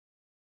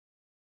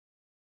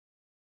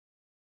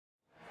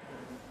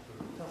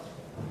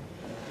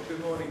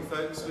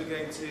folks. We're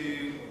going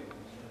to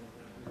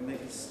make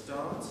a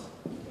start.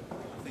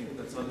 I think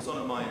that's on. It's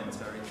on at my end,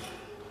 Terry.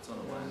 It's on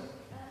at my end.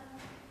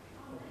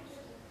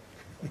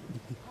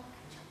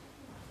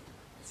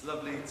 It's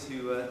lovely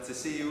to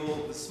see you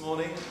all this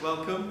morning.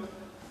 Welcome.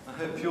 I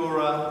hope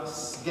you're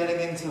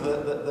getting into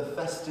the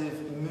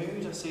festive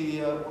mood. I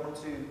see one or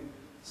two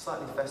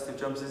slightly festive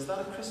jumpers. Is that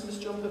a Christmas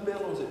jumper, Bill,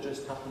 or does it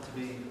just happen to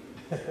be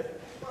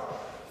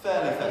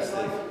fairly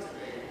festive?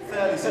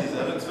 Fairly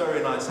seasonal. It looks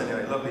very nice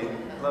anyway.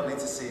 Lovely to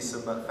see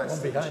some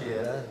festive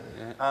cheer.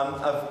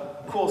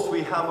 Of course,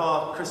 we have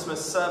our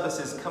Christmas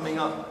services coming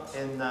up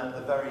in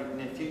the very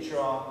near future.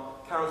 Our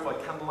Carols by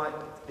Candlelight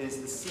is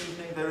this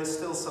evening. There is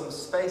still some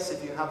space.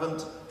 If you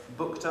haven't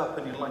booked up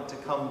and you'd like to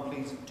come,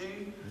 please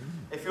do.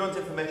 If you want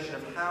information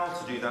of how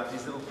to do that,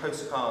 these little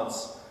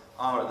postcards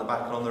are at the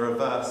back, and on the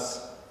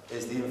reverse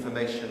is the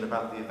information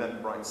about the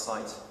Eventbrite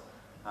site,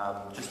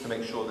 just to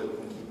make sure that we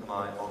can keep an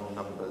eye on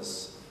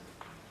numbers.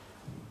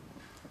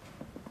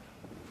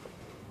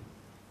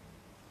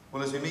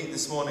 Well, as we meet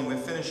this morning, we're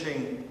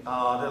finishing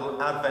our little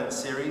Advent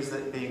series,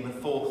 that being the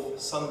fourth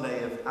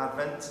Sunday of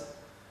Advent.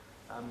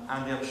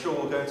 Andy, I'm sure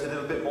we'll go into a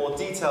little bit more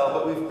detail,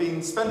 but we've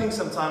been spending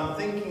some time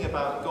thinking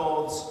about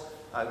God's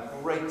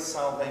great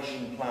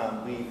salvation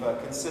plan. We've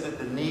considered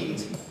the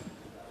need.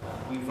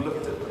 We've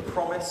looked at the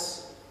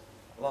promise.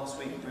 Last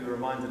week we were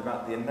reminded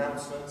about the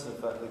announcement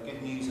of the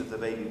good news of the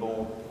baby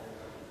born.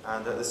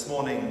 And this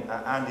morning,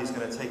 Andy's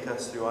going to take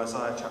us through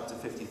Isaiah chapter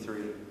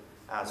 53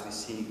 as we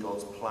see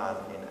God's plan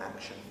in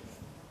action.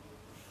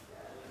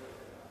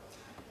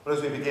 But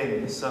as we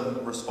begin,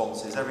 some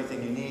responses.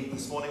 Everything you need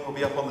this morning will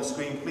be up on the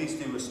screen. Please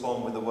do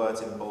respond with the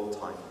words in bold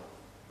type.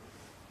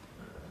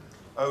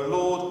 O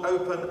Lord,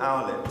 open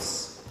our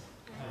lips.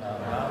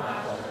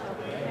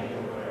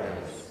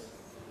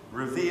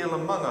 Reveal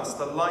among us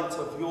the light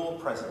of your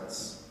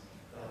presence.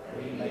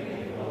 That we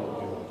may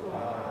behold your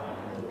power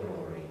and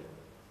glory.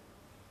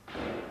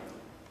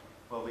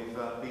 Well, we've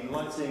been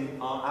lighting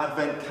our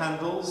Advent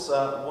candles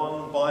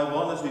one by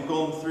one as we've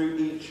gone through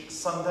each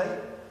Sunday.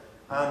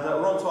 And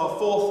we're on to our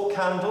fourth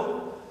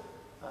candle.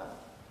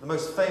 The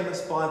most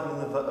famous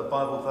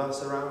Bible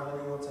verse around.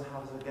 Anyone want to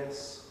have a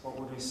guess? What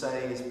would we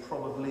say is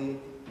probably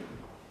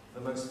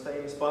the most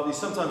famous Bible? You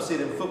sometimes see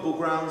it in football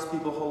grounds.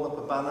 People hold up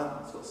a banner.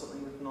 It's got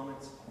something written on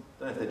it.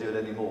 Don't know if they do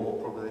it anymore.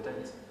 Probably they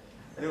don't.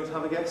 Anyone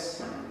have a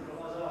guess?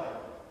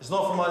 It's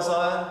not from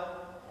Isaiah.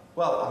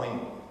 Well, I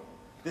mean,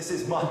 this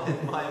is my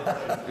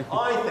impression.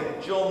 I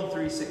think John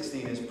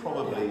 3:16 is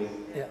probably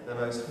the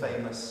most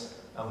famous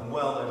and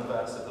well-known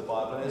verse of the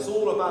Bible. And it's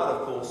all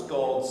about, of course,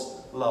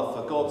 God's love.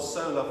 For God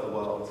so loved the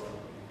world,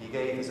 he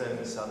gave his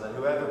only Son, that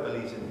whoever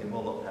believes in him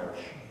will not perish,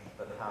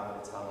 but have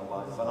eternal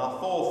life. And our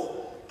fourth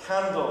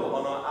candle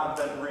on our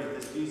Advent wreath,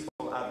 this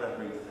beautiful Advent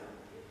wreath,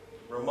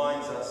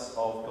 reminds us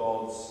of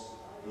God's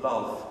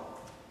love.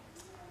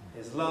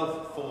 His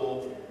love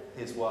for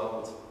his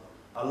world.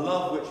 A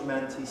love which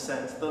meant he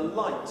sent the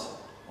light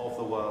of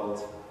the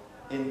world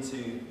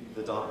into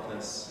the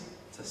darkness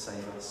to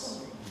save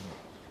us.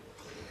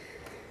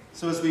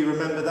 So as we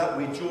remember that,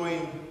 we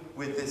join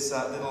with this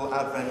little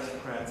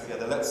Advent prayer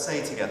together. Let's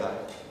say together,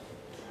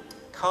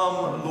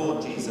 "Come,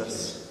 Lord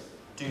Jesus,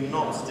 do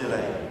not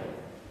delay.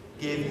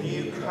 Give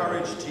new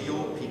courage to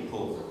your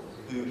people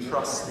who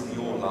trust in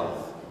your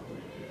love.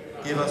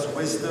 Give us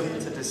wisdom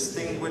to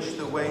distinguish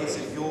the ways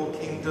of your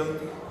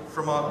kingdom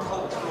from our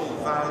cultural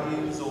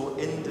values or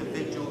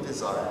individual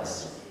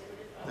desires,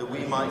 that we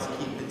might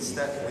keep in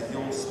step with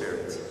your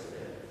Spirit.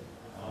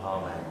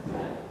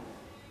 Amen."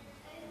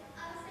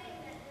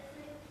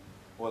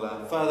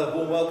 Well, further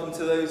warm welcome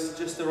to those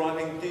just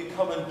arriving. Do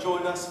come and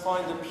join us.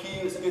 Find a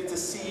pew. It's good to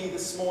see you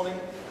this morning.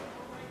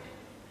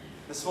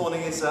 This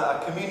morning is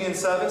a communion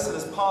service, and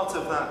as part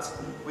of that,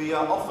 we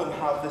often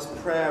have this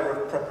prayer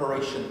of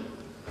preparation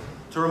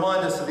to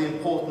remind us of the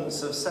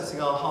importance of setting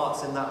our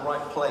hearts in that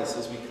right place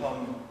as we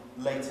come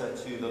later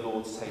to the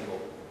Lord's table.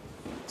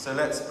 So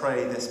let's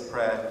pray this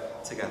prayer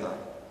together.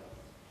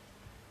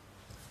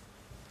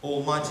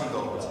 Almighty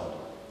God,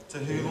 to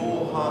whom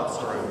all hearts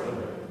are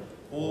open,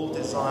 all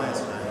desires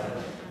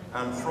known,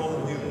 and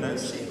from whom no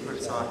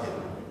secrets are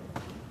hidden,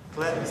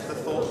 cleanse the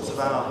thoughts of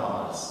our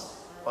hearts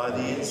by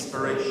the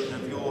inspiration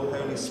of your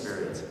Holy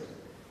Spirit,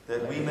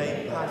 that we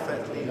may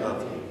perfectly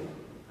love you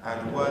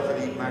and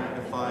worthily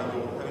magnify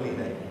your holy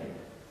name,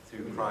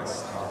 through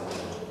Christ our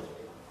Lord.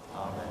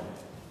 Amen.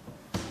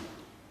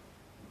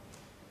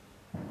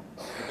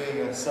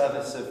 Being a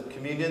service of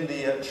communion,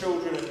 the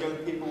children and young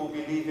people will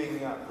be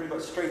leaving pretty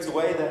much straight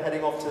away. They're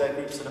heading off to their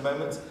groups in a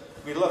moment.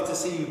 We'd love to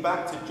see you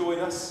back to join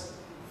us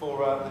for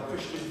the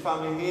Christian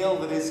family meal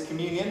that is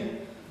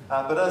communion.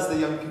 But as the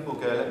young people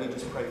go, let me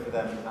just pray for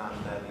them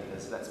and their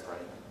leaders. Let's pray.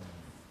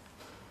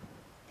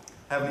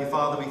 Heavenly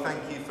Father, we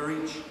thank you for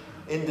each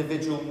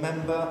individual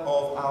member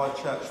of our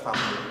church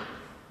family,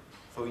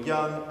 for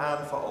young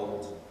and for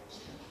old.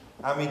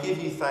 And we give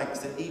you thanks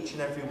that each and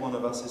every one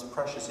of us is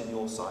precious in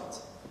your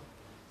sight.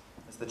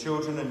 As the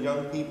children and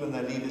young people and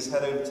their leaders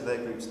head over to their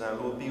groups now,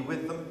 Lord, be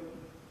with them.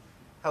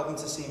 Help them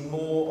to see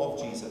more of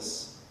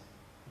Jesus.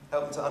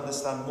 Help them to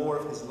understand more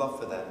of his love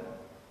for them.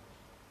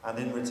 And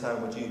in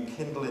return, would you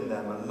kindle in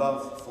them a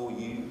love for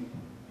you,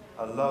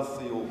 a love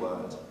for your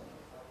word,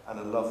 and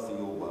a love for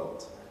your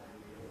world.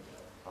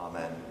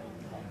 Amen.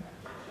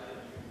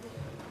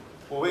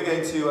 Well, we're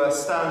going to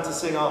stand to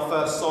sing our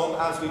first song.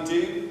 As we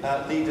do,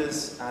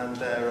 leaders and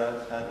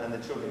the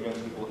children and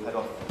young people head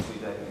off to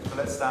their youth. But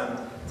let's stand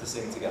to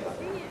sing together.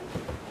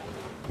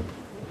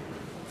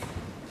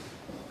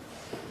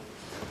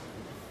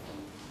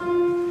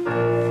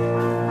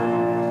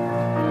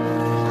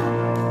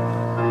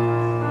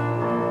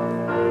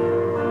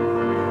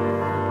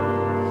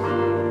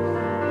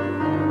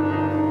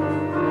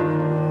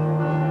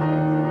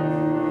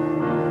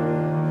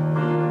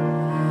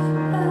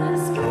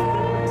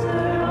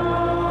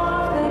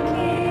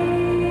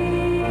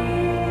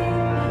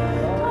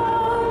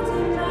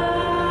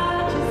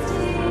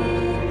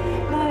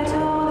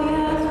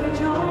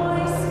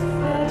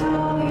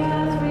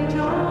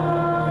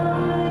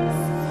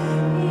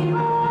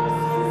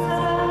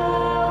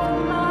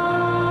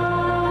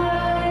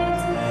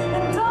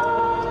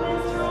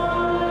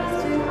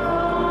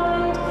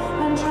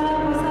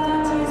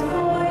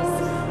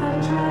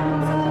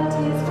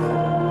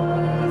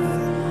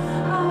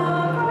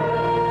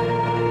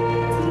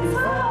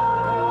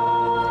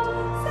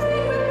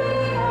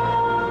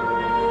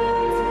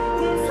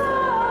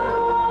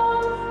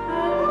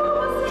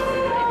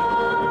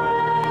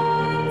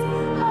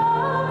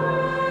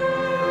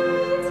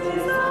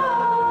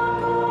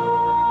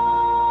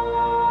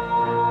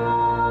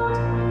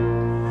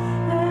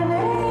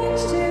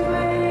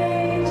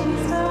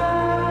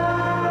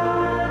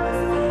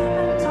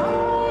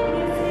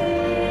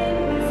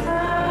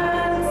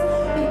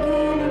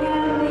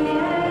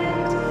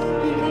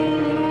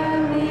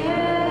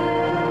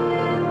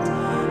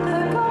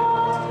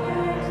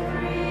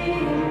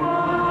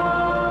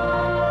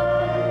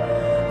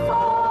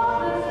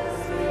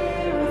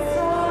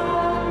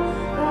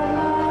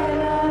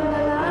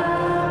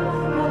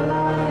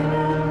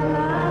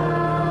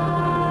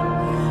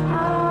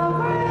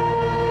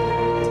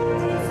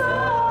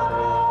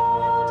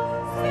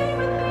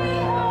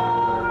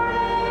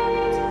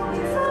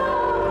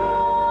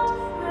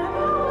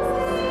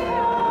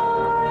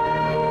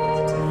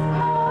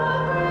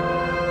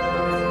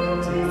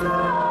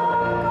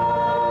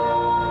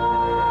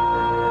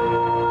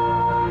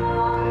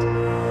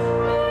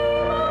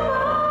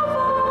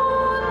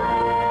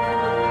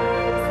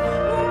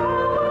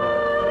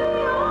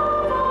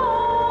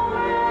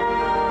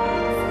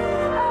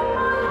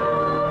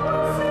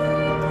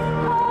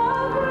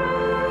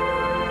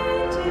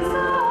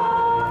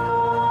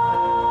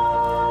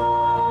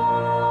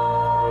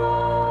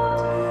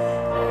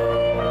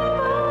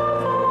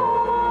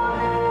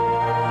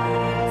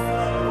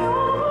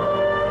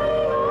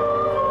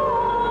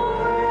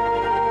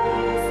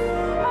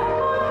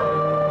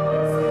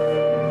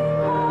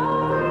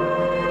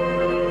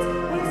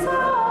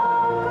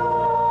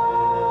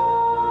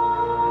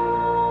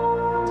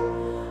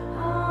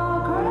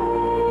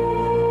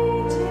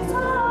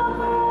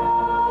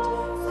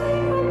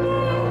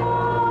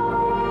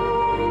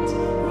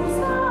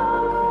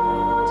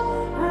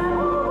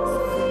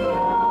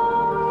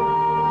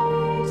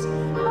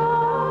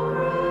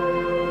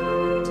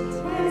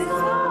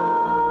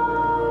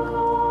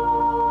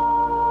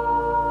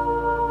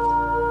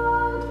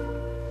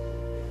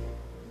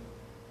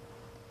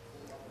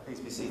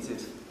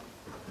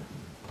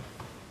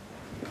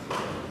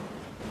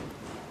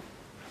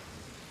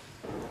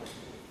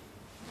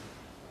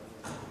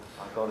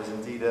 God is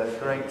indeed a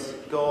great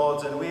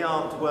God, and we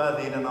aren't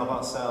worthy in and of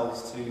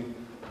ourselves to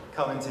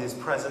come into his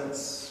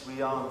presence.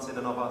 We aren't in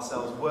and of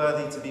ourselves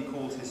worthy to be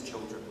called his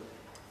children.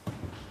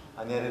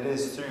 And yet it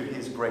is through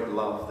his great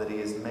love that he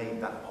has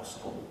made that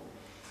possible.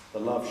 The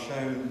love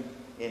shown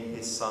in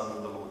his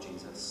Son, the Lord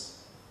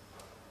Jesus.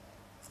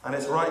 And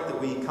it's right that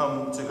we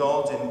come to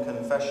God in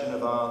confession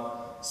of our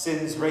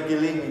sins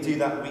regularly. We do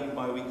that week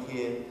by week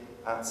here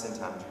at St.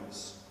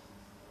 Andrew's.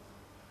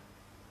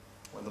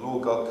 When the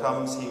Lord God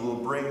comes, he will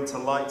bring to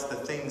light the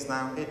things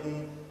now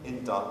hidden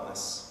in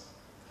darkness,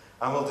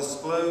 and will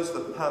disclose the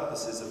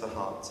purposes of the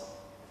heart.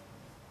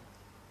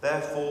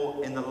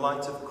 Therefore, in the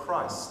light of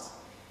Christ,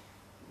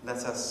 let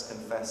us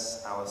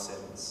confess our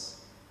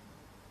sins.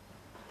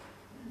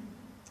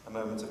 A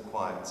moment of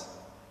quiet,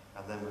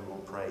 and then we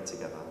will pray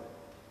together.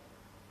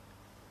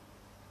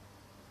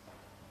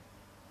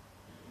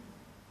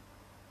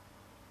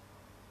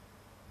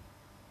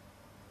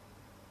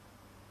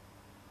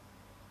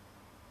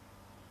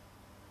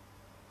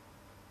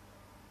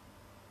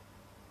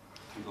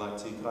 If you'd like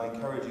to, could I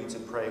encourage you to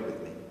pray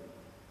with me?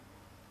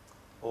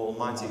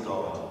 Almighty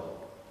God,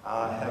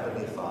 our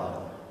Heavenly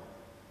Father,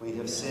 we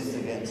have sinned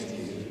against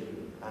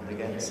you and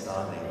against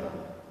our neighbour,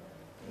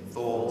 in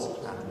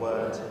thought and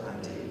word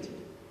and deed,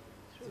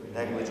 through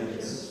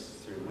negligence,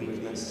 through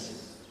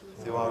weakness,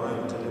 through our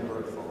own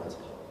deliberate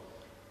fault.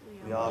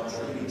 We are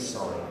truly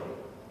sorry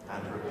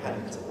and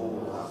repent of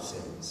all our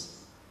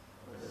sins.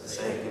 For the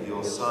sake of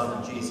your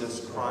Son,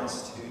 Jesus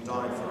Christ, who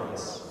died for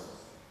us,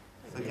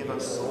 forgive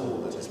us all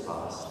that is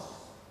past,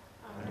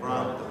 and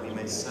grant that we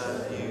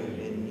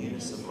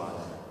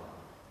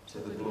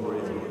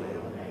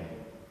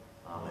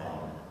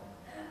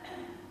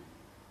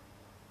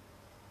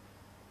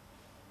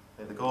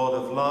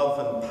of love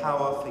and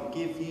power,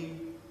 forgive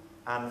you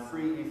and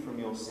free you from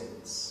your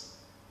sins,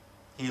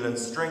 heal and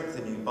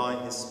strengthen you by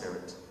his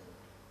Spirit,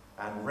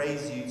 and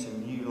raise you to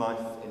new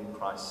life in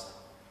Christ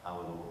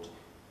our Lord.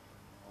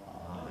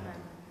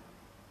 Amen.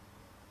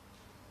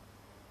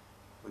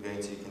 We're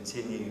going to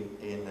continue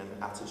in an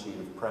attitude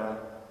of prayer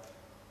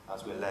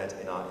as we're led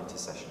in our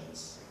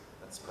intercessions.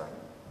 Let's pray.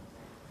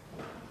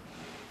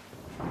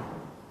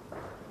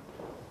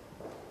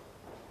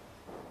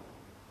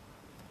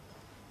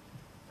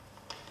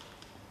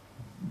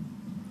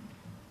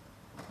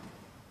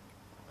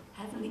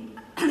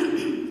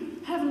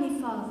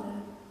 Heavenly Father,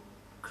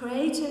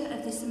 creator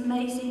of this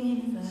amazing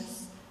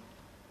universe,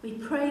 we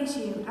praise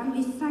you and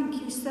we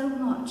thank you so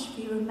much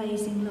for your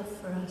amazing love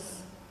for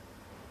us.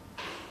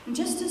 And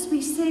just as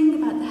we sing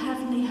about the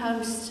heavenly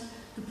host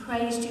who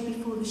praised you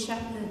before the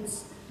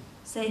shepherds,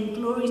 saying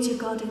glory to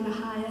God in the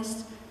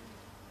highest,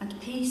 and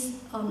peace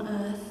on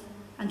earth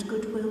and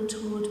goodwill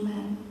toward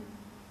men,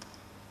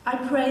 I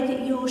pray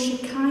that your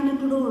Shekinah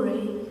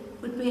glory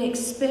would be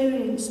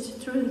experienced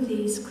through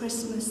these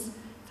Christmas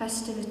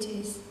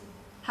festivities,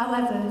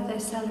 however they're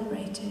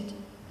celebrated.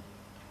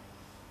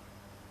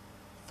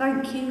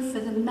 Thank you for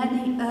the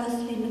many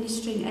earthly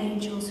ministering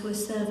angels who are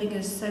serving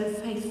us so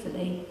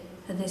faithfully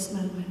at this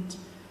moment,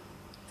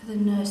 for the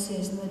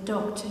nurses and the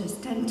doctors,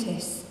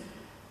 dentists,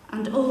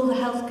 and all the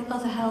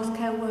other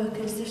healthcare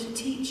workers, the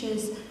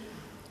teachers,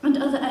 and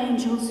other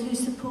angels who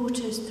support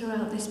us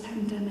throughout this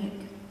pandemic.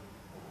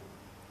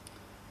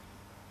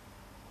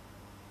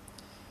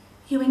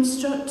 You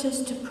instruct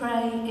us to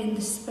pray in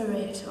the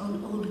Spirit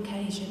on all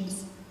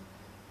occasions,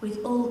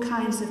 with all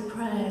kinds of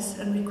prayers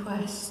and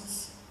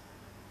requests.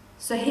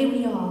 So here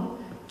we are,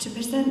 to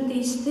present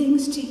these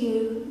things to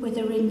you with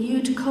a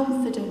renewed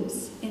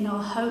confidence in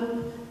our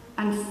hope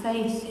and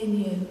faith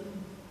in you.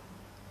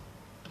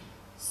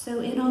 So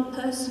in our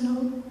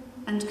personal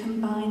and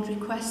combined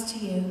request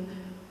to you,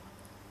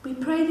 we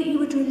pray that you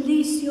would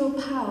release your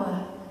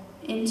power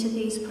into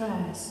these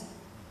prayers.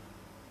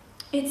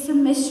 It's a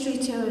mystery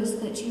to us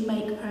that you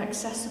make prayer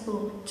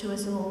accessible to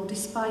us all,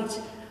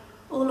 despite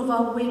all of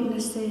our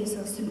weaknesses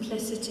of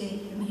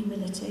simplicity and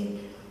humility.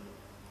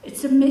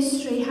 It's a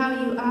mystery how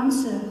you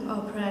answer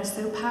our prayers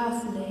so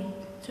powerfully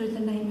through the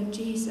name of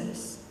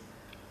Jesus.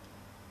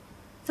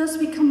 Thus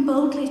we come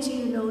boldly to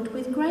you, Lord,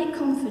 with great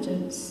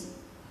confidence,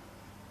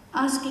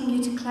 asking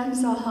you to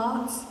cleanse our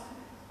hearts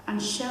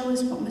and show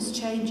us what must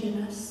change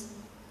in us.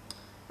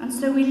 And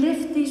so we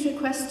lift these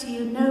requests to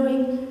you,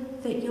 knowing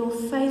that you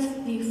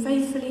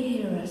faithfully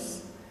hear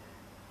us,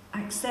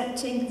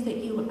 accepting that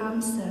you will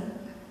answer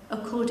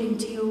according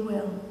to your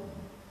will.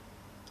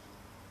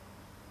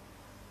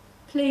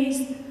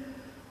 Please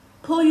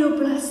pour your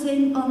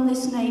blessing on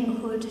this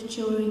neighbourhood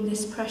during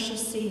this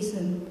precious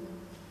season.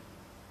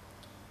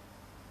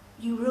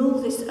 You rule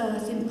this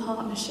earth in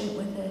partnership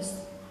with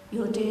us,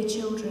 your dear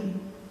children.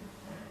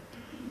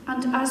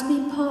 And as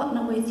we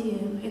partner with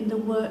you in the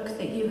work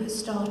that you have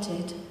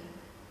started,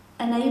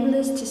 enable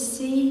us to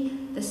see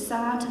the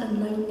sad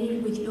and lonely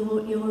with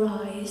your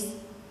eyes,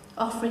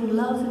 offering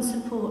love and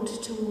support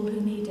to all who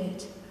need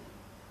it.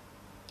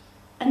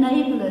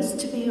 Enable us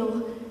to be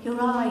your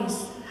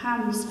eyes,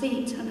 hands,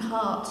 feet and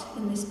heart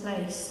in this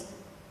place.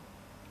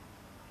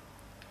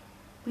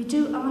 We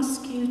do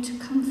ask you to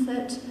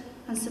comfort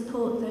and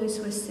support those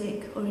who are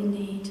sick or in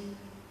need.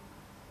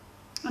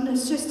 And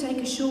let's just take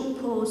a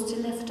short pause to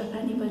lift up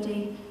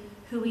anybody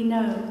who we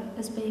know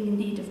as being in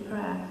need of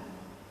prayer.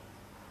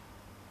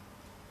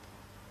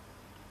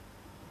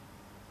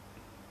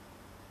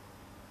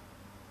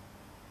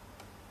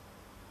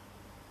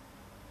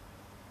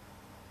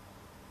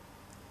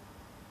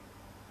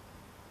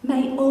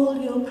 May all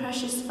your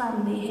precious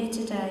family here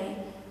today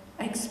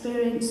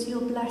experience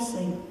your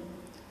blessing,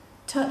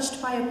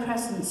 touched by your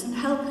presence, and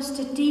help us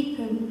to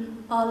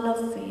deepen our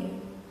love for you.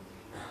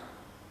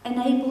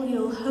 Enable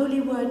your holy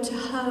word to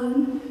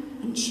hone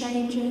and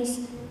change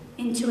us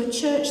into a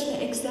church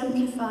that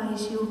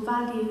exemplifies your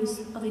values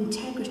of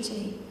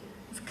integrity,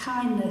 of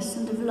kindness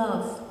and of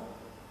love.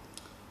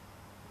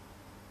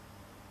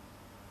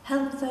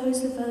 Help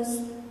those of us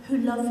who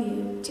love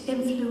you to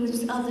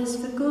influence others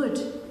for good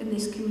in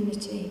this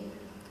community,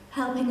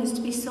 helping us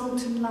to be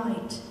salt and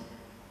light,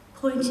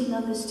 pointing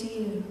others to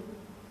you.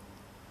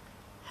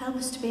 Help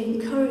us to be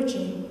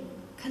encouraging,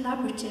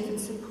 collaborative and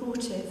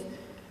supportive,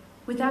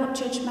 without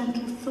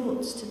judgmental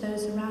thoughts to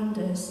those around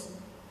us.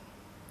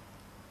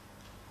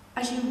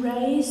 As you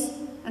raise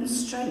and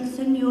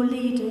strengthen your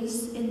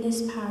leaders in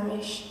this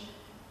parish,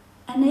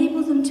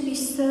 enable them to be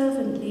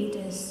servant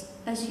leaders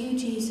as you,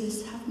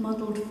 Jesus, have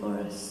modelled for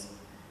us.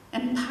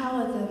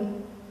 Empower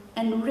them,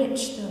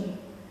 enrich them,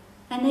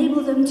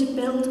 enable them to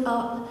build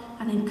up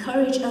and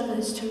encourage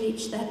others to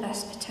reach their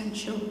best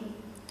potential.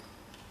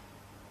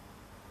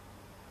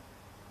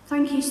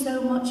 Thank you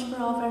so much for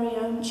our very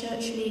own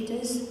church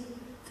leaders,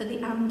 for the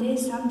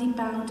Andys, Andy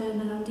Bowden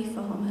and Andy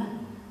Farmer,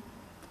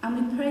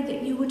 and we pray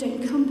that you would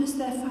encompass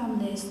their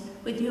families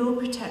with your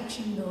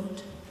protection,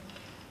 Lord.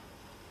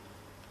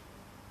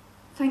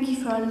 Thank you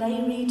for our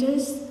lay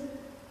readers,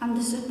 and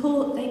the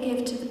support they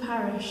give to the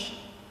parish.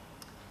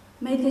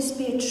 May this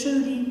be a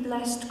truly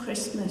blessed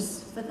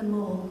Christmas for them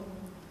all.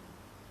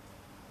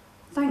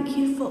 Thank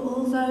you for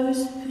all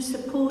those who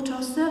support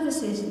our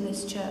services in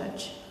this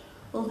church,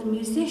 all the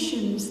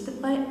musicians, the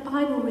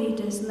Bible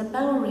readers and the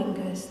bell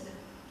ringers.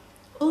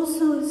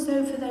 Also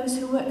for those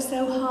who work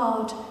so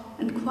hard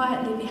and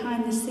quietly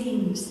behind the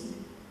scenes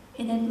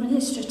in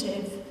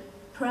administrative,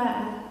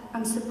 prayer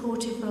and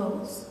supportive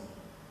roles.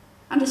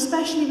 And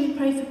especially we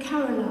pray for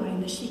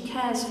Caroline as she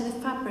cares for the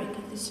fabric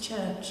of this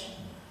church.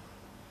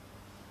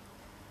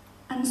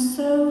 And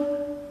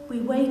so we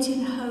wait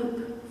in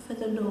hope for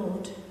the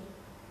Lord.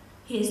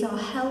 He is our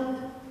help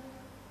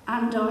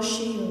and our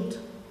shield.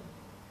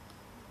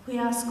 We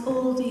ask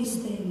all these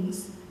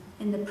things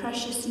in the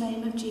precious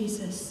name of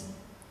Jesus.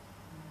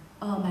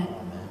 Amen.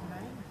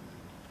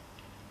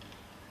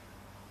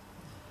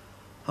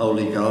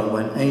 Holy God,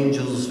 when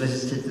angels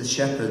visited the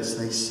shepherds,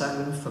 they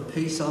sang for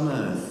peace on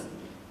earth.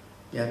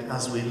 Yet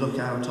as we look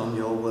out on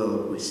your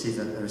world, we see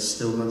that there is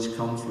still much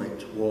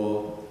conflict,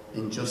 war,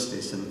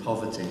 injustice and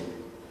poverty.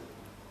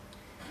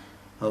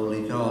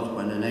 Holy God,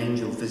 when an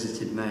angel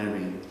visited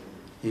Mary,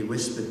 he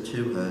whispered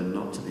to her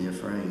not to be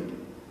afraid.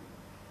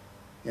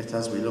 Yet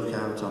as we look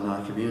out on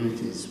our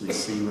communities, we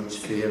see much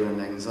fear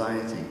and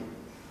anxiety,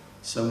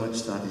 so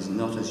much that is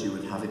not as you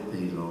would have it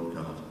be, Lord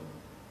God.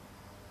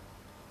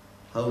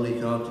 Holy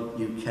God,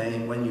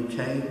 when you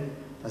came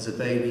as a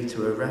baby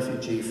to a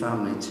refugee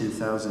family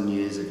 2,000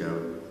 years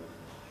ago,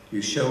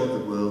 you showed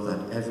the world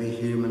that every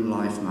human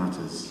life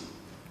matters,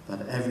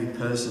 that every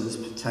person's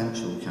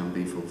potential can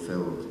be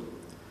fulfilled,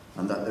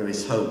 and that there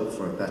is hope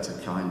for a better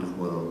kind of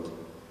world.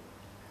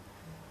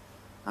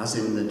 As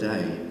in the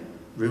day,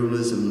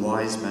 rulers and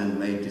wise men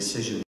made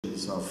decisions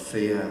of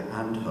fear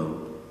and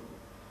hope.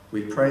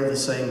 We pray the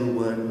same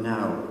will work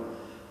now,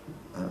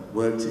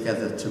 work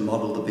together to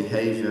model the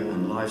behaviour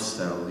and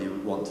lifestyle you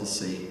would want to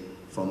see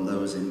from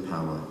those in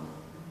power.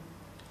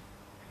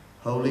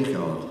 Holy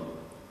God,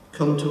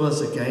 come to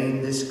us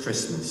again this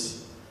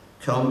Christmas.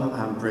 Come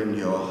and bring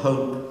your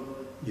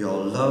hope,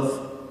 your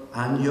love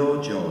and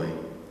your joy.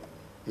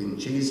 In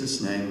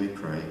Jesus' name we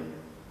pray.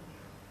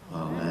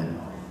 Amen.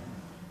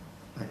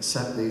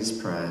 Accept these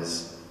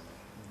prayers.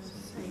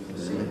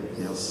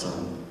 For your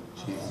Son,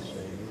 Jesus.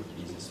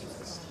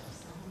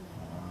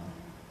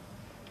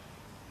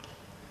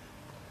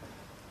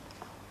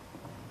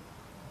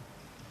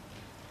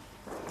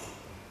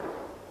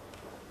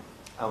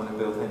 Alan and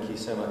Bill, thank you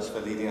so much for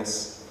leading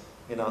us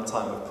in our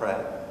time of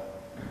prayer.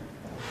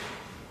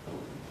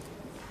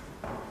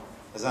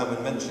 As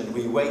Alan mentioned,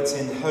 we wait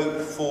in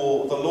hope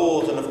for the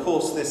Lord, and of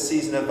course this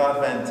season of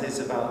Advent is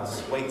about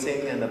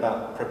waiting and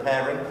about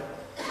preparing.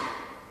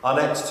 Our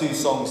next two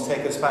songs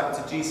take us back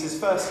to Jesus'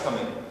 first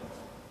coming,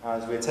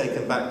 as we're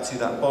taken back to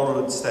that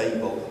borrowed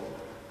stable,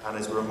 and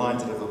as we're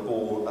reminded of a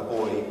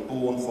boy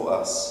born for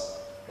us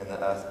in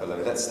the earth below.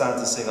 Let's stand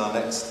to sing our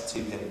next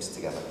two hymns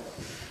together.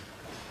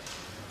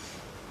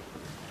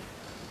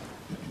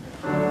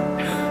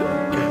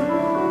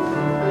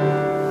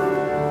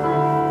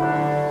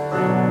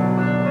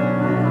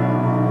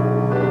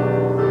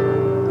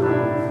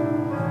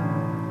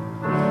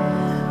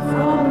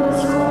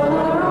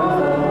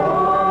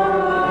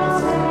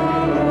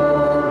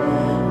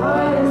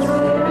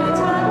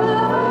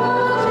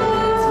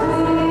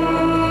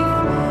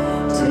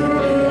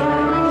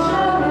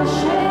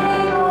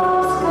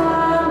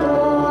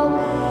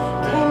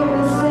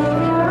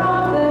 Savior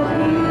of the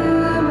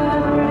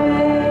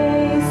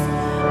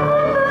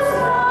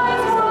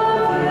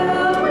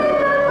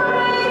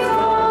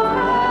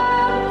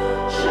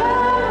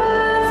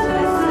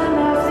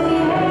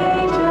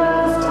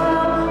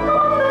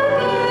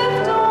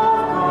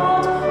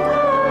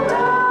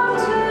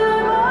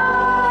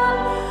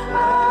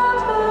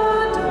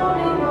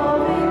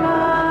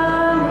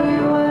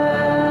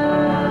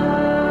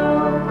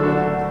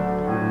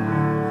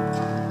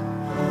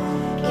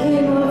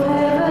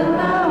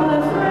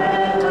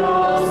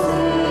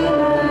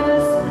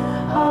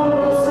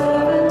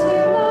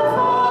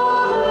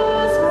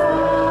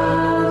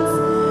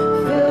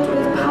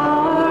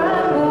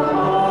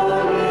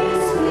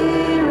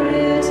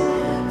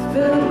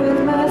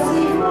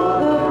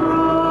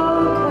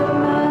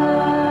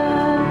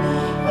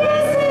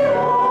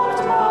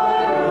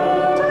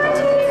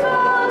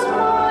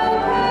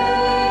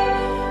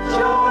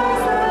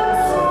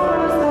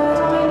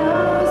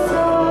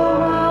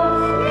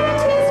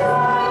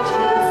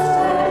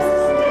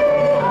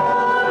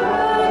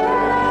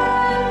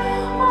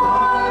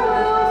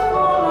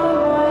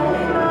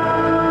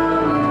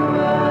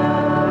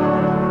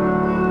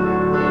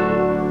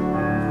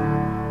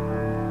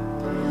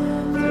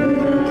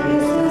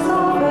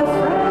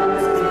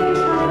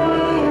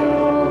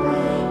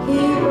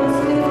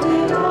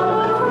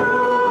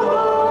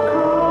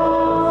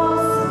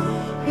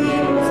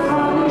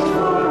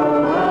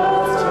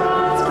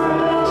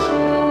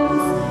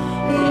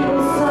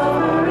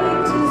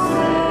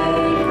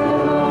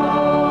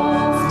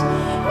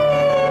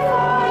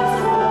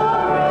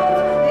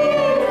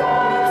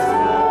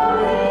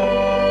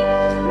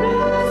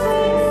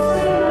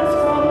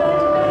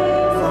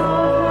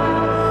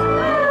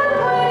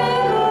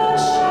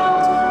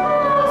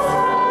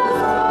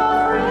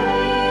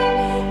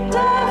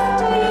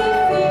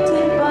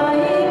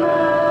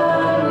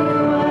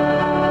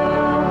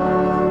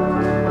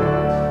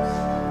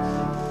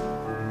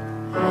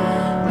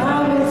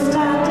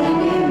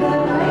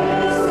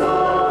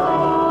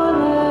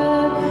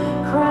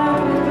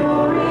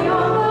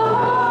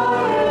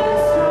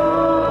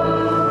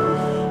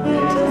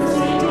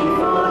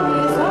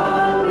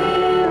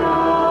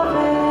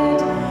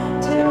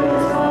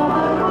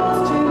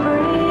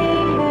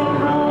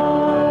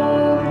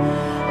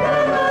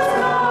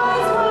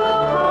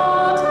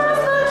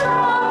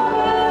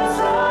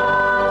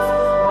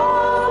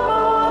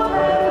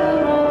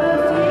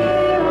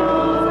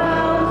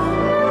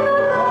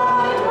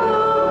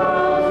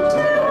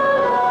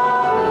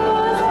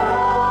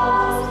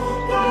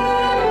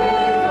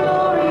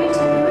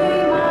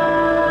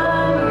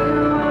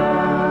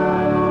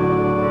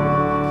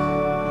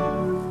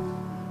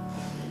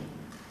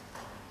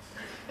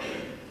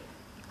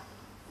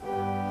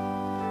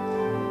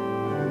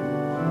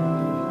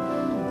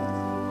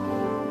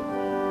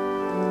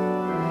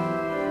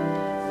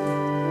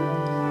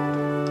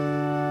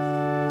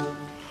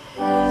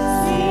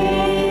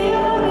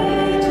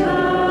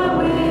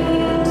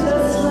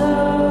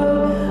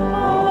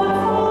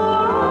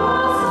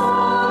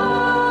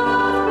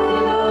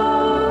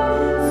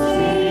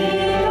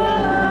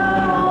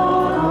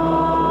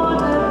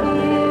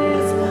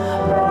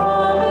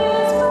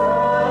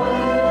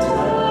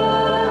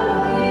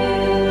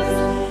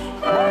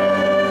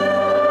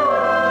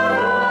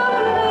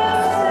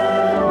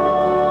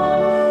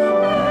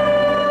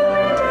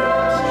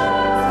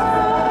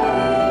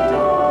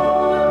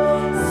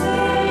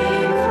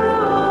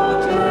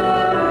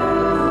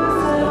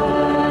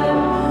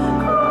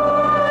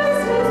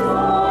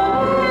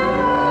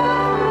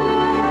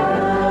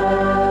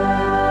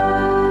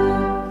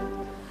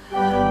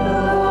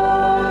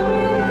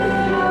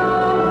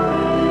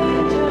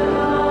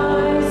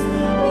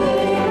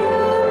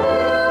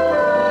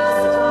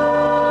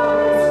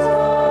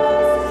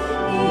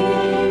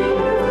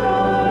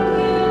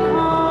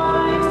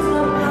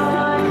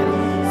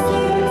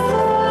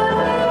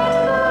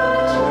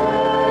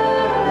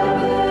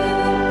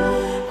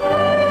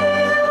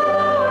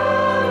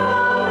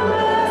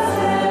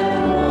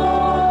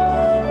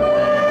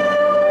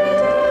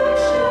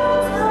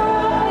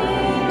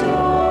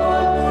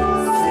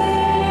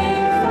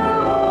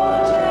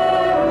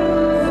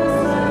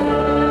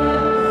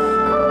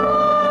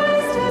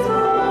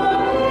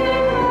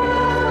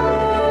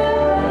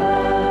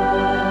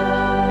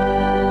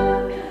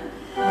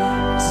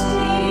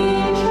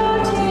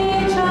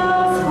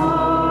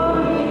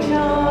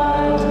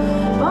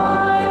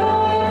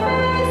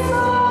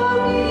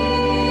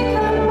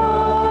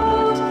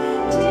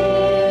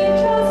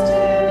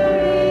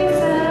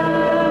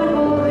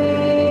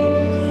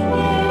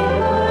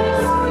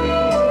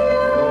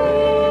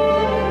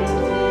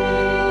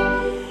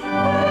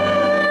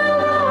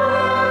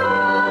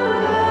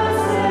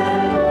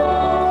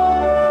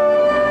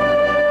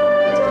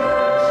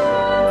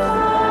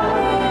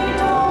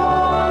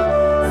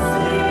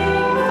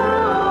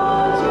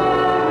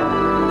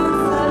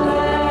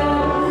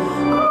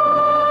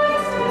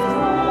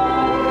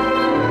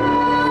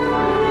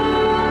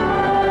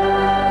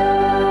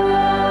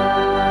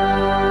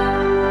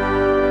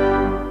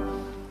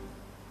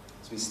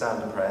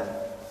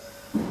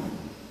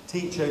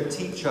Teach, O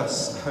teach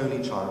us,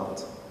 Holy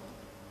Child.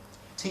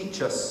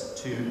 Teach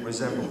us to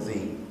resemble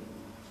Thee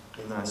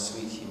in Thy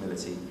sweet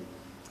humility.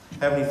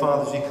 Heavenly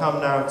Father, as we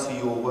come now to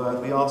Your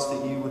word, we ask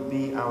that You would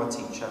be our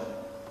teacher,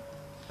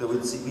 that we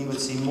would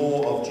see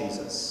more of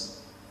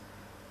Jesus,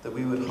 that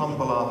we would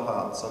humble our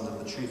hearts under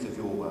the truth of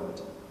Your word,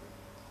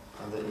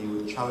 and that You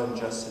would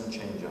challenge us and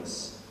change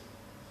us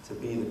to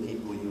be the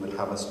people You would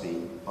have us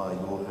be by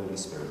Your Holy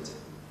Spirit.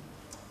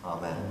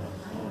 Amen.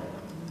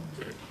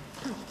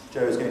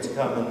 Joe is going to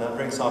come and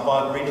bring us our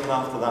Bible reading, and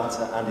after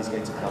that Andy's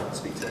going to come and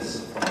speak to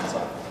us from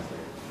inside.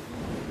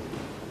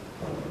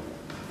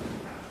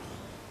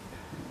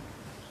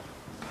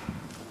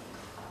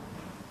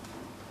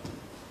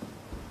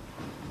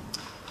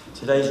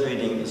 Today's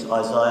reading is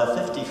Isaiah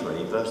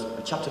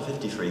 53, chapter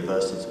 53,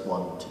 verses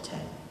 1 to 10.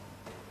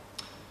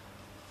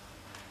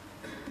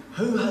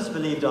 Who has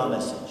believed our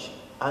message,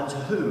 and to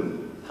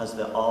whom has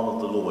the arm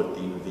of the Lord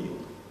been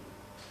revealed?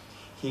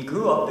 He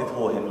grew up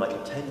before him like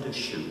a tender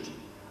shoot,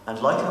 and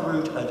like a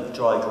root out of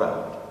dry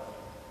ground.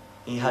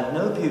 He had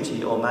no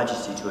beauty or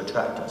majesty to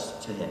attract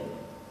us to him,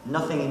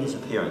 nothing in his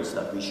appearance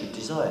that we should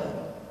desire him.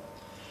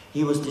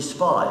 He was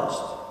despised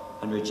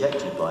and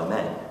rejected by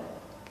men,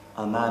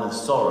 a man of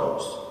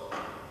sorrows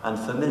and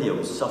familiar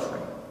with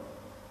suffering.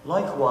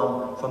 Like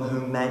one from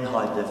whom men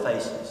hide their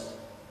faces,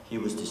 he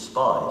was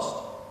despised,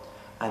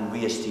 and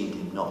we esteemed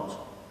him not.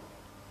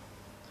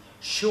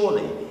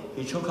 Surely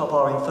he took up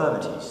our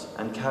infirmities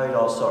and carried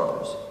our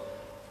sorrows,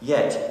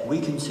 yet we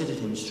considered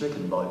him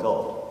stricken by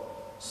God,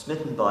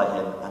 smitten by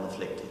him and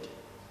afflicted.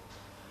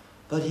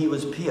 But he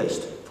was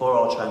pierced for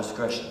our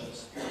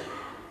transgressions.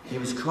 He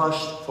was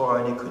crushed for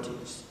our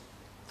iniquities.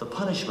 The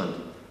punishment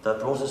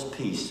that brought us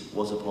peace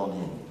was upon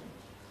him,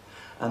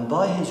 and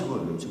by his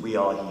wounds we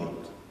are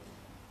healed.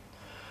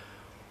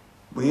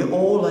 We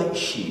all like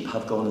sheep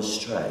have gone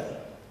astray.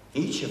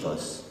 Each of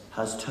us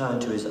has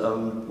turned to his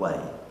own way,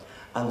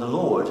 and the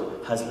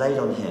Lord has laid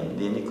on him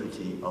the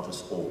iniquity of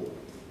us all.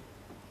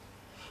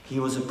 He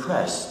was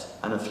oppressed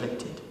and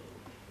afflicted,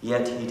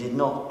 yet he did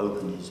not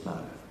open his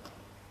mouth.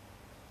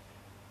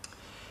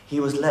 He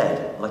was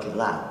led like a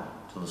lamb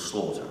to the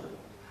slaughter,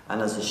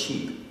 and as a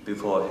sheep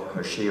before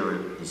her shearer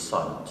is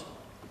silent.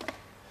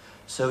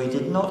 So he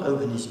did not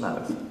open his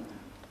mouth.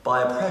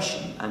 By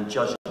oppression and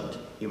judgment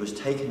he was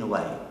taken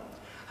away,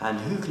 and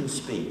who can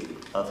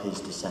speak of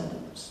his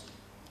descendants?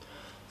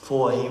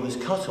 For he was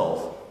cut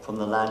off from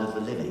the land of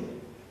the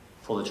living.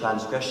 For the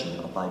transgression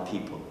of my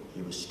people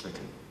he was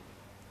stricken.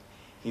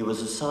 He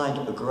was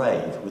assigned a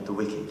grave with the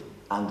wicked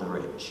and the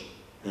rich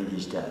in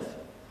his death,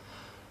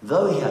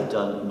 though he had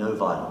done no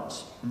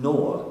violence,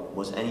 nor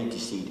was any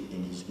deceit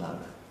in his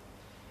mouth.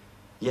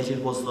 Yet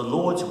it was the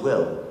Lord's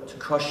will to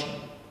crush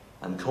him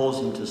and cause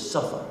him to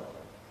suffer.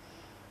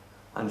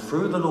 And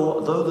through the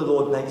Lord, though the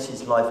Lord makes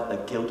his life a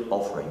guilt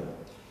offering,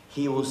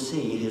 he will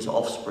see his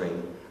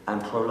offspring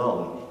and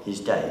prolong his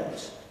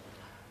days,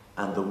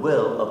 and the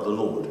will of the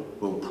Lord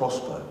will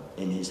prosper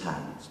in his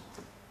hands.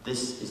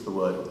 This is the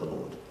word of the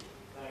Lord.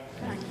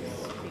 Thank you.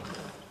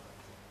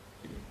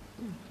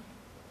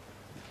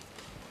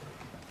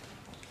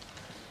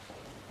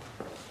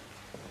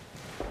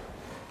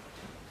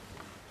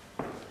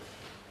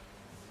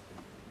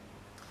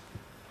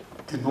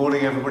 Good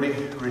morning, everybody.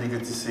 Really good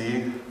to see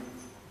you.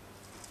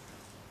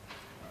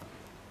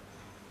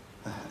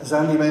 As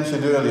Andy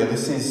mentioned earlier,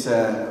 this is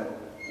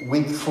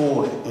week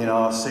 4 in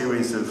our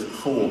series of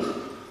 4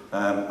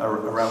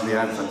 around the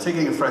Advent,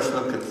 taking a fresh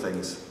look at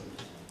things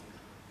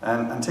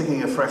and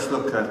taking a fresh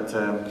look at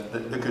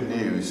the good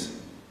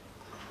news.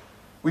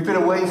 We've been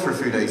away for a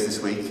few days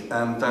this week,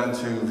 down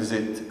to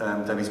visit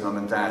Debbie's mum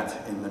and dad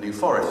in the New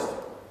Forest.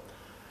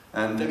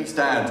 And Debbie's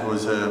dad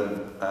was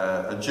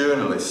a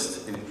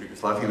journalist in his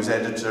previous life. He was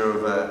editor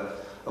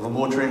of a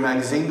motoring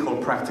magazine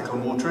called Practical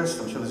Motorist.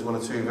 I'm sure there's one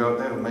or two of you out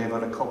there who may have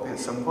had a copy at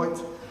some point.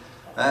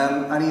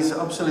 And he's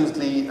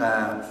absolutely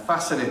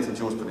fascinated.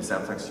 George's put this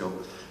down, thanks George.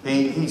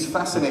 He's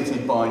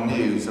fascinated by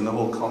news and the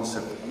whole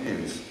concept of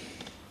news.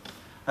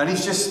 And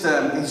he's just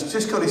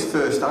got his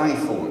first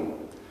iPhone.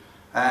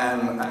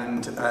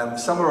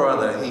 Somewhere or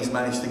other he's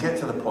managed to get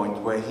to the point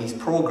where he's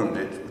programmed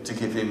it to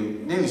give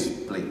him news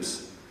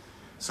bleeps.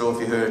 So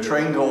if you hear a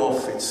train go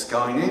off, it's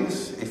Sky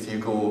News. If you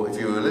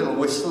hear a little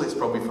whistle, it's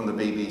probably from the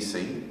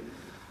BBC.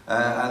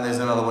 And there's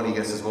another one he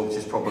gets as well, which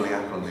is probably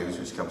Apple News,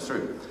 which comes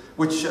through.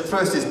 Which at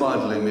first is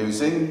mildly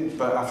amusing,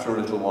 but after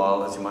a little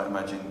while, as you might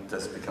imagine,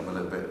 does become a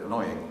little bit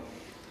annoying.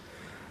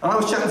 And I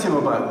was chatting to him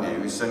about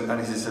news and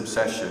his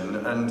obsession,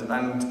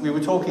 and we were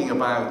talking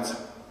about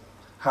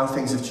how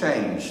things have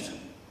changed.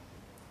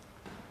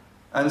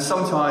 And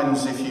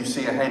sometimes if you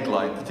see a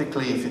headline,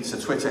 particularly if it's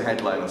a Twitter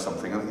headline or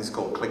something, I think it's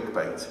called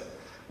clickbait,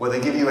 where they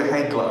give you a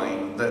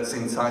headline that's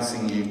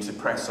enticing you to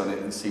press on it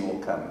and see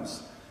what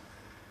comes.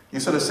 You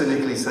sort of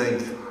cynically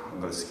think,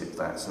 I'm going to skip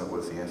that, it's not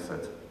worth the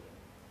effort.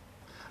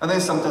 And then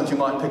sometimes you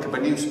might pick up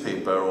a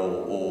newspaper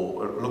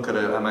or look at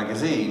a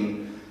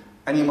magazine,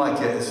 and you might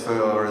get as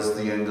far as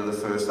the end of the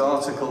first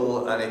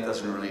article, and it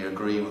doesn't really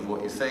agree with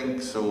what you think,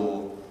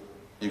 so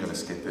you're going to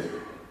skip it.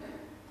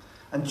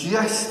 And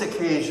just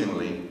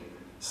occasionally,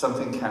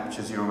 something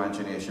captures your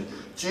imagination.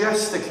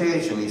 Just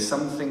occasionally,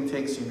 something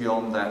takes you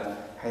beyond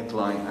that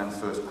headline and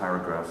first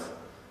paragraph,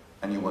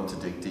 and you want to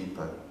dig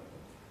deeper.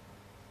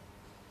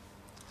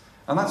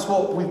 And that's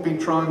what we've been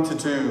trying to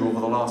do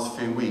over the last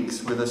few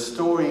weeks with a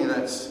story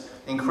that's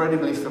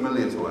incredibly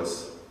familiar to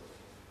us.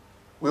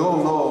 We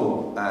all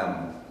know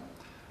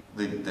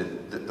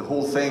the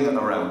whole thing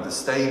around the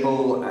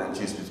stable and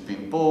Jesus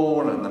being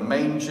born and the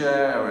manger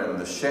and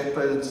the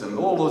shepherds and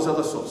all those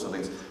other sorts of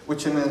things,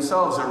 which in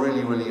themselves are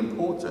really, really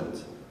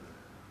important.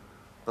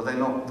 But they're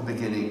not the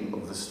beginning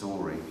of the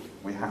story.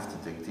 We have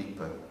to dig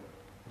deeper.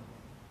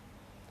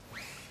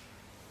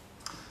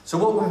 So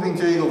what we've been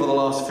doing over the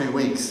last few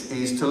weeks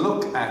is to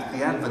look at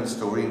the Advent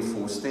story in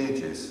 4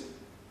 stages.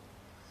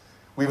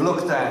 We've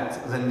looked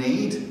at the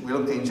need. We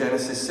looked in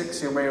Genesis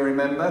 6, you may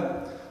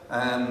remember,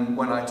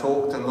 when I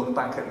talked and looked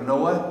back at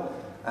Noah,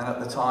 and at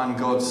the time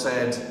God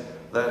said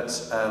that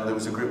there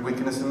was a great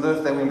wickedness in the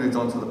earth. Then we moved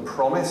on to the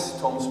promise.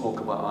 Tom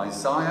spoke about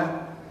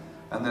Isaiah,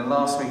 and then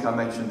last week I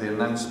mentioned the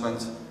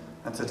announcement,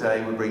 and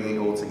today we're bringing it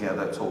all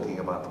together, talking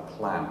about the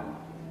plan.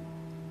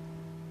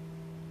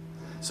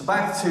 So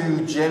back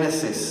to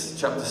Genesis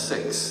chapter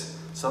 6.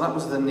 So that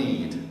was the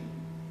need.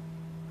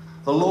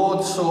 The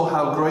Lord saw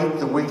how great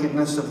the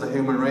wickedness of the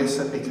human race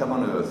had become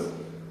on earth,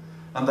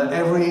 and that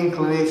every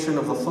inclination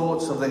of the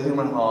thoughts of the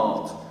human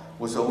heart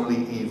was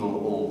only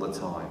evil all the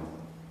time.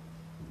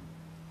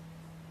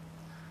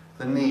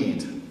 The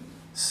need.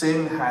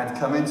 Sin had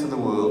come into the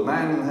world.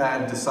 Man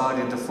had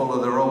decided to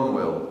follow their own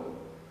will,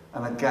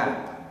 and a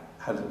gap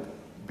had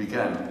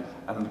begun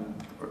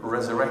and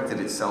resurrected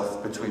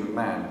itself between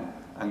man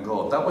and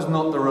God. That was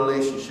not the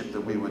relationship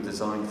that we were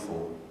designed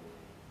for.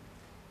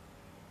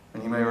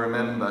 And you may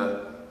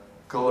remember,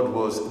 God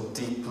was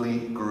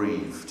deeply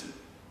grieved.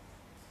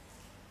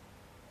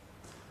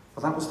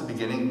 But that was the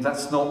beginning.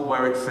 That's not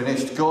where it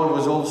finished. God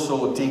was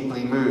also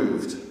deeply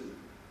moved.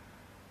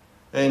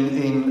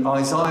 In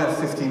Isaiah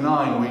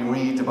 59, we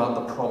read about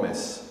the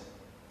promise.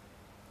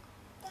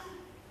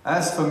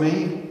 As for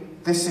me,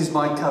 this is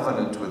my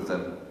covenant with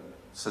them,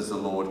 says the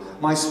Lord.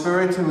 My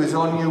spirit who is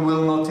on you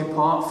will not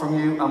depart from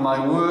you, and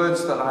my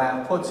words that I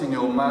have put in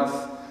your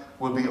mouth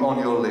will be on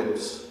your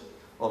lips,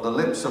 on the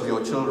lips of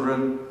your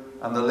children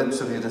and the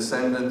lips of your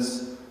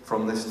descendants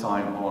from this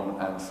time on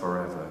and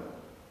forever.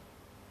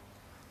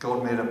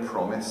 God made a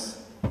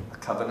promise, a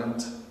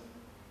covenant.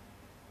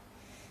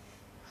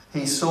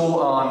 He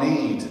saw our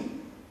need,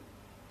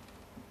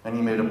 and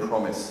he made a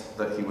promise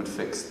that he would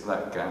fix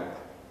that gap.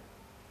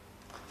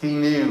 He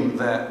knew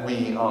that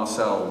we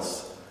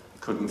ourselves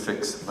couldn't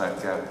fix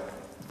that gap.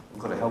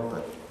 We've got to help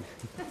it.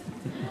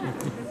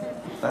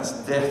 That's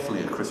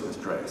definitely a Christmas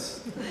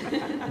dress.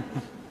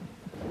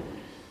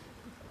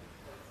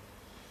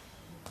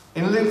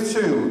 In Luke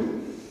 2,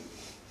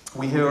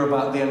 we hear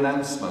about the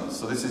announcement.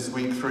 So this is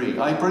week 3.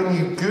 I bring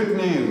you good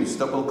news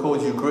that will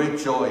cause you great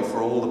joy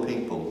for all the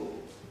people.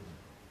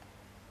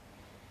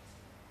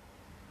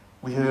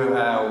 We hear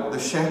how the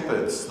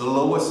shepherds, the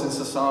lowest in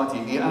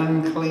society, the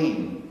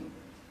unclean,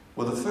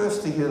 were the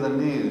first to hear the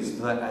news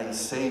that a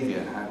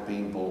Saviour had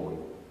been born.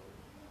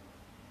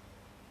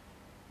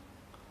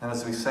 And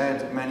as we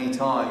said many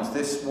times,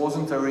 this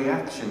wasn't a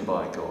reaction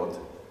by God.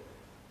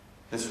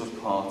 This was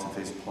part of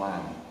his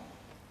plan.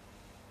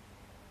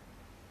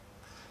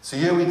 So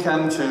here we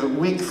come to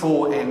week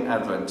 4 in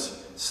Advent,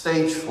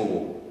 stage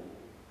 4,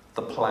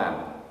 the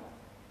plan.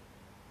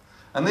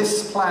 And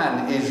this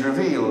plan is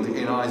revealed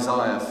in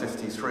Isaiah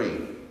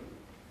 53.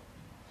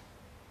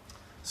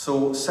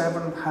 So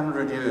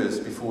 700 years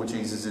before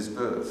Jesus'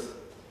 birth,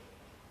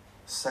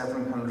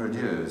 700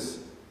 years,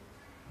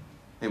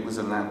 it was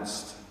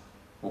announced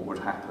what would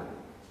happen.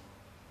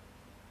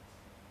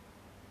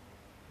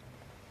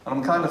 And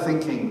I'm kind of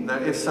thinking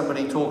that if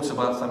somebody talks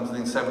about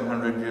something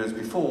 700 years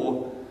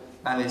before,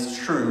 and it's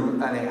true,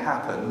 and it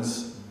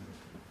happens,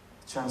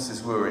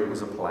 chances were it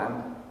was a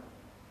plan.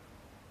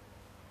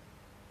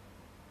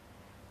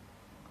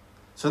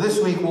 So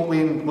this week what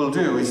we will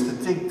do is to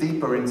dig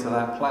deeper into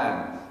that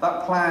plan.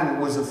 That plan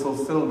was a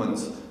fulfillment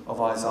of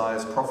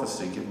Isaiah's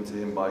prophecy given to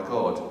him by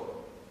God.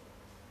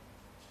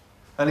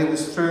 And it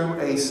was through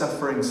a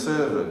suffering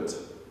servant.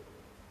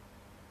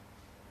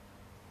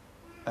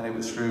 And it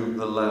was through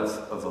the love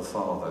of a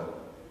father.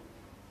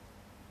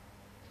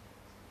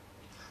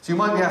 So you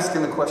might be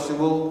asking the question,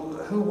 well,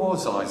 who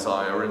was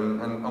Isaiah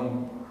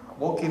and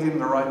what gave him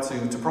the right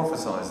to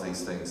prophesy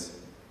these things?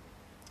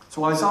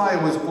 So Isaiah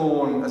was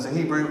born as a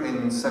Hebrew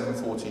in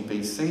 740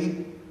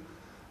 BC.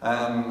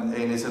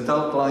 In his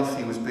adult life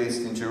he was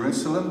based in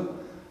Jerusalem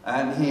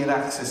and he had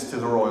access to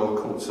the royal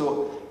court.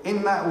 So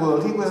in that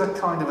world he was a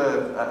kind of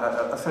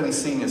a fairly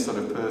senior sort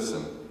of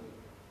person.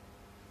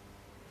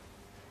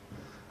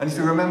 And if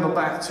you remember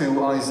back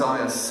to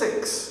Isaiah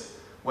 6,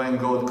 when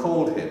God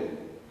called him,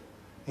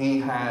 he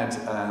had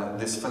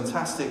this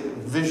fantastic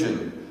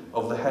vision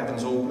of the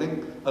heavens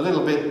opening, a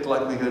little bit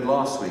like we heard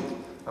last week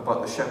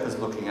about the shepherds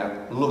looking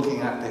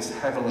at this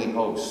heavenly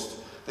host,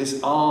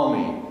 this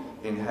army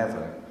in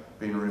heaven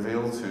being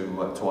revealed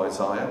to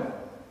Isaiah,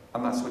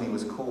 and that's when he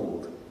was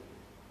called.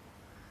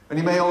 And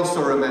you may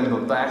also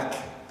remember back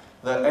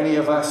that any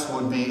of us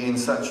would be in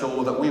such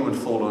awe that we would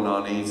fall on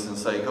our knees and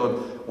say, God,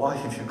 why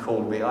have you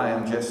called me? I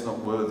am just not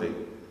worthy.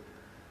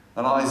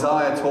 And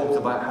Isaiah talked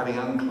about having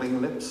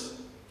unclean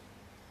lips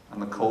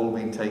and the coal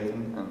being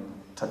taken and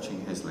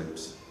touching his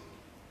lips.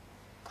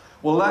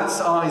 Well,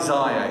 that's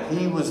Isaiah.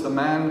 He was the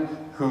man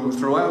who,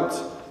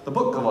 throughout the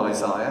book of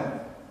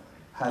Isaiah,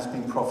 has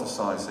been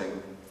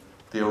prophesying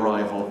the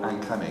arrival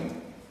and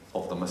coming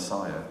of the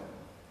Messiah.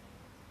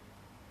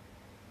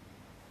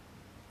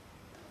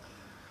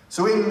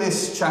 So in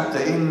this chapter,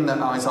 in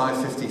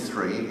Isaiah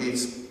 53,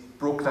 it's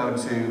broken down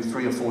to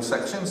 3 or 4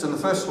 sections, and the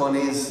first one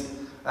is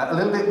a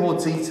little bit more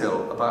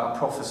detail about a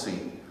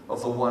prophecy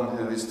of the one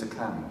who is to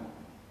come.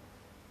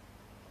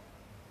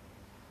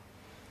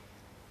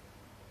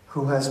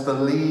 Who has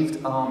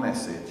believed our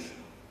message?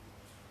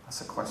 That's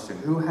a question.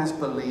 Who has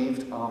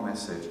believed our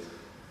message?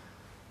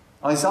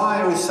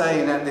 Isaiah is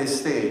saying at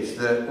this stage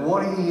that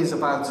what he is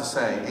about to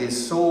say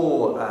is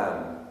so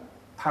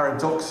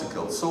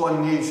paradoxical, so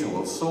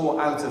unusual, so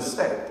out of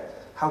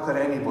step. How could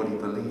anybody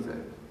believe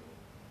it?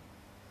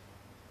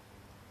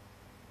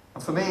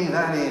 And for me,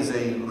 that is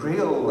a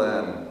real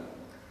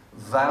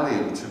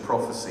value to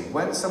prophecy.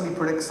 When somebody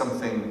predicts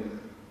something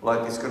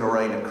like it's going to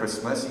rain at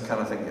Christmas, you kind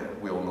of think, yeah,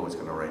 we all know it's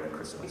going to rain at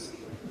Christmas.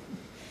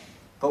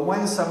 But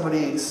when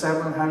somebody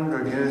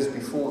 700 years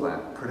before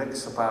that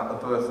predicts about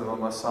the birth of a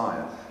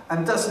Messiah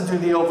and doesn't do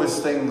the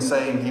obvious thing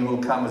saying he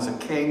will come as a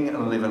king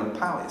and live in a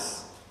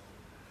palace,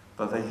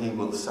 but that he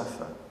will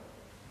suffer,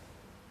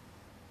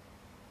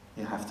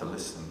 you have to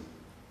listen.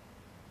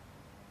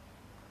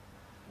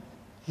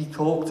 He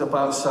talked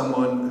about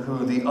someone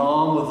who the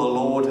arm of the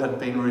Lord had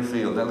been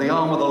revealed. And the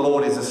arm of the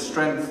Lord is a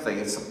strength thing,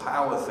 it's a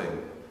power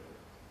thing.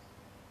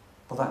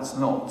 But that's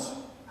not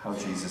how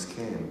Jesus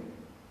came.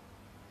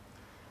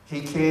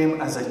 He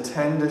came as a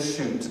tender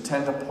shoot, a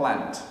tender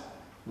plant,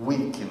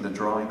 weak in the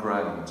dry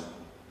ground.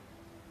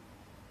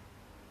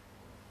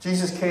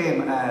 Jesus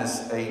came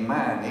as a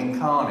man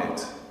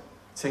incarnate,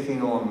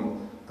 taking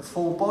on the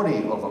full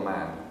body of a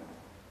man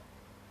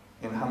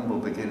in humble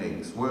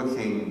beginnings,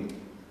 working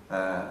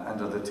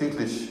under the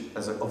tutelage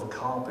of a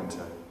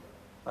carpenter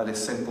at a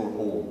simple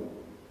home,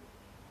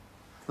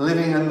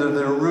 living under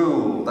the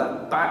rule,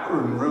 that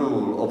backroom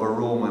rule of a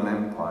Roman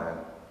Empire,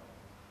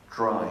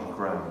 dry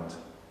ground.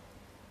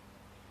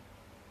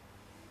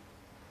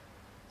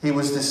 He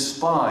was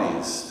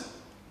despised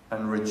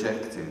and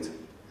rejected.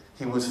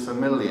 He was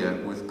familiar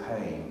with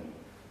pain.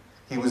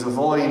 He was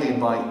avoided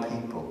by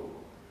people.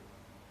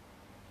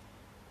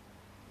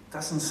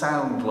 Doesn't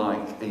sound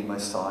like a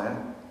Messiah,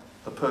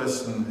 the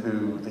person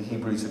who the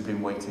Hebrews had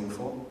been waiting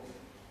for.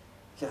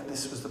 Yet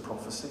this was the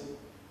prophecy.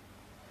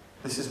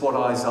 This is what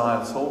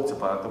Isaiah talked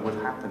about that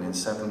would happen in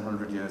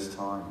 700 years'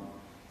 time.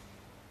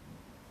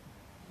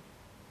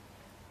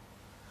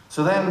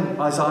 So then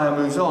Isaiah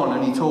moves on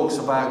and he talks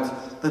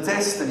about the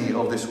destiny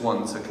of this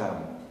one to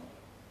come.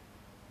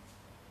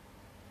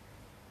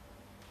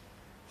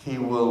 He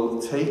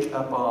will take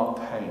up our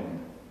pain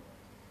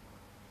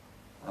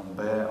and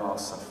bear our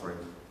suffering.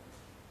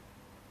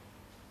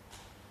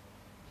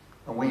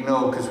 And we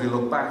know, because we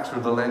look back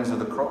through the lens of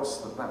the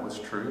cross, that that was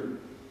true.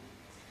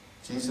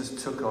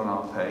 Jesus took on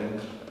our pain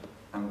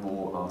and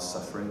bore our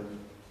suffering.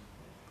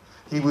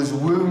 He was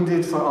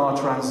wounded for our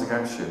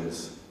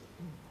transgressions.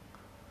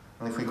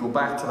 And if we go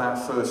back to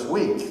that first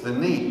week, the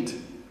need,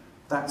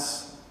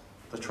 that's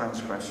the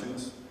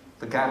transgressions,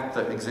 the gap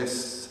that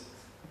exists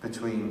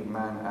between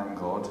man and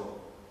God,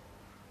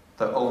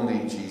 that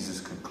only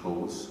Jesus could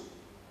close.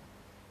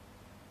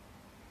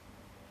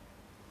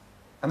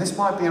 And this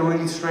might be a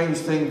really strange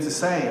thing to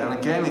say, and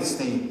again it's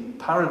the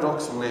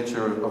paradoxical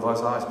nature of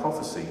Isaiah's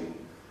prophecy.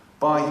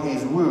 By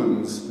his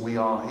wounds we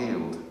are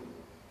healed.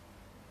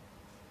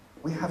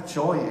 We have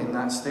joy in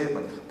that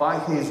statement. By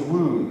his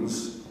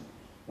wounds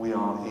we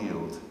are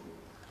healed.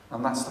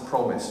 And that's the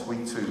promise, we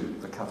too,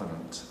 the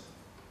covenant.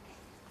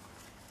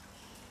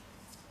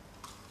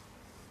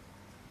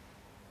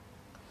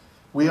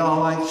 We are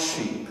like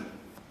sheep.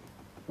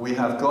 We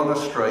have gone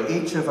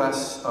astray, each of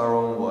us our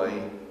own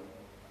way.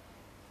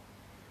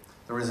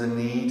 There is a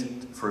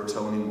need for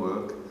atoning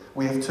work.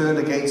 We have turned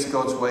against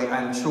God's way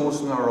and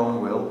chosen our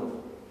own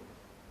will.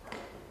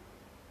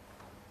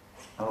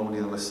 And only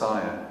the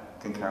Messiah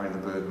can carry the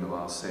burden of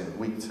our sin.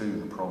 We too,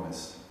 the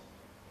promise.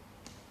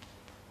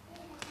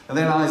 And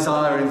then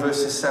Isaiah in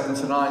verses 7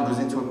 to 9 goes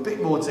into a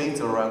bit more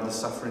detail around the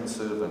suffering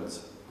servant.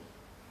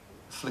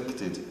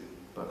 Afflicted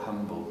but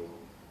humble.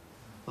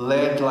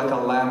 Led like a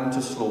lamb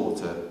to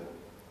slaughter,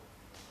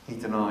 he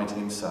denied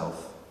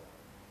himself.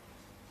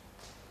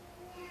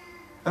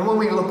 And when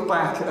we look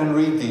back and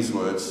read these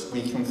words,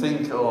 we can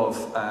think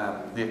of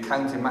the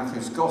account in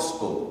Matthew's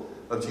Gospel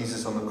of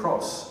Jesus on the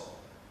cross.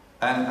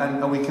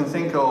 And we can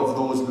think of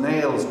those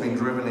nails being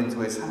driven into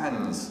his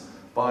hands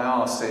by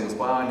our sins,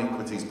 by our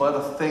iniquities, by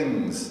the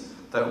things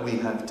that we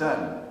have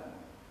done.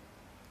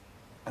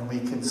 And we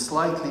can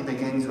slightly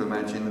begin to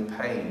imagine the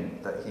pain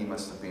that he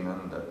must have been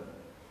under.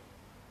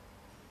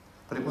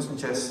 But it wasn't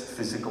just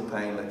physical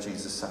pain that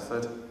Jesus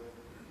suffered.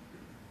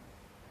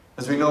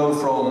 As we know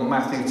from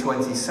Matthew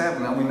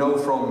 27, and we know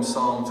from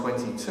Psalm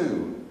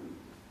 22,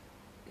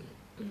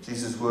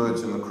 Jesus'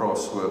 words on the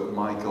cross were,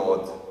 my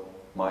God,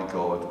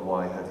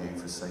 why have you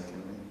forsaken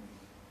me?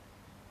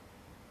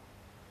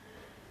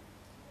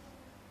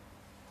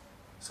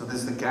 So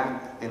there's the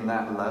gap in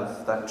that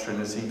love, that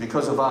Trinity.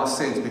 Because of our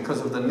sins,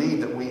 because of the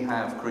need that we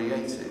have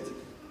created,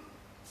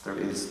 there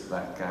is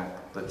that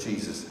gap that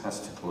Jesus has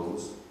to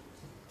close.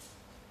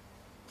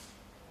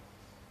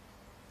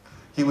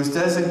 He was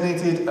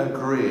designated a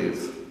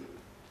grave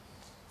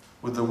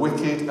with the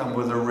wicked and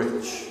with the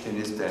rich in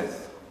his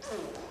death.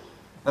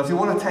 Now, if you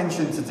want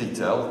attention to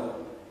detail,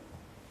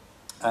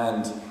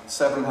 and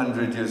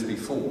 700 years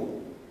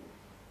before,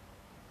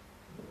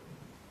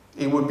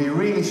 it would be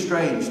really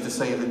strange to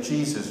say that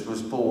Jesus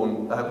was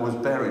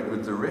buried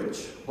with the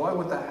rich. Why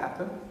would that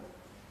happen?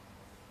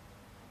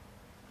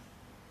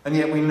 And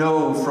yet we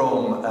know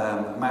from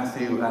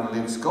Matthew and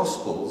Luke's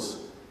Gospels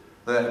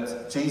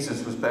that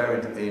Jesus was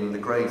buried in the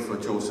grave for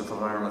Joseph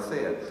of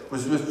Arimathea,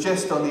 was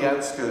just on the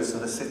outskirts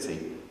of the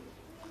city.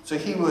 So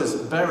he was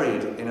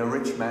buried in a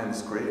rich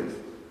man's grave.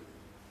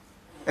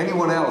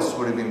 Anyone else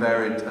would have been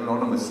buried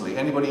anonymously.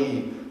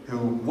 Anybody who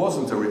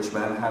wasn't a rich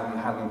man,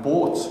 hadn't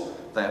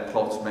bought their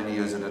plots many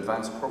years in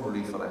advance,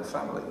 probably for their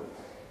family,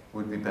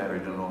 would be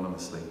buried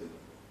anonymously.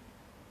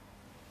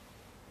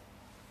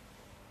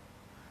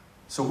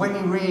 So when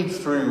you read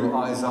through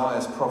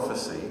Isaiah's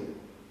prophecy,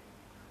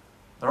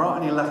 there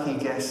aren't any lucky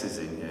guesses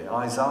in here.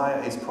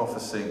 Isaiah is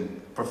prophesying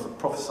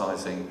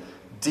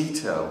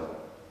detail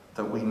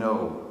that we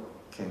know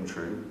came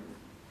true.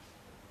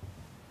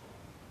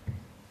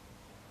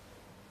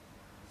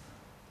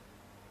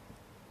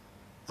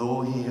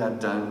 Though he had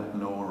done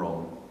no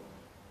wrong,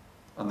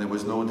 and there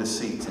was no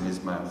deceit in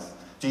his mouth.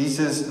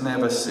 Jesus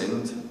never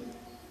sinned.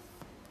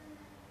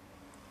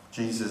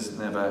 Jesus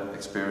never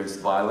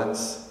experienced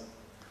violence.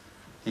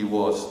 He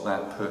was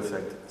that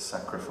perfect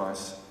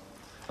sacrifice.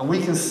 And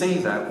we can see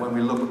that when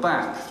we look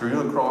back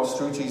through the cross,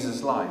 through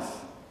Jesus'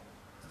 life,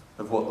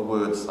 of what the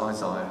words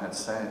Isaiah had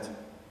said.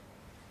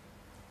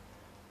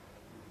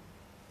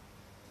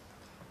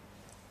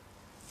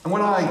 And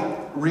when I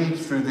read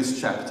through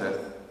this chapter,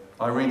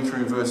 I read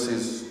through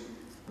verses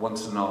 1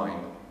 to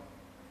 9,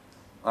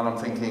 and I'm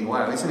thinking,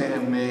 wow, isn't it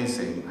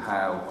amazing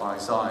how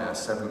Isaiah,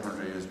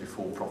 700 years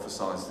before,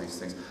 prophesied these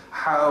things?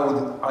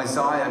 How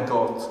Isaiah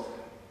got,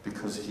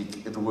 because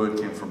the word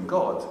came from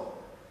God,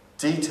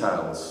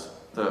 details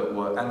that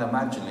were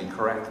unimaginably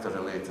correct at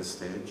a later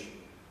stage.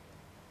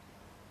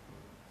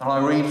 And I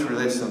read through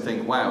this and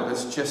think, wow,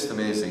 that's just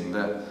amazing.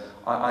 That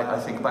I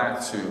think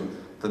back to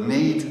the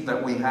need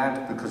that we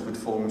had because we'd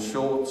fallen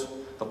short,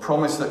 the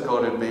promise that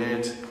God had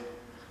made,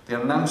 the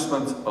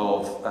announcement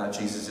of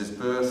Jesus'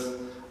 birth,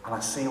 and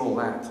I see all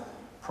that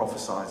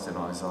prophesied in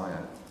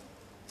Isaiah.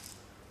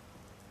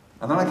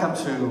 And then I come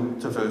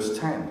to verse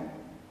 10.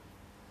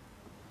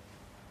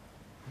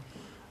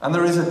 And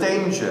there is a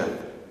danger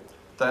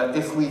that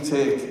if we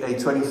take a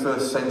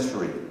 21st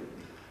century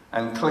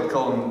and click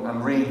on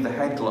and read the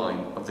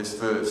headline of this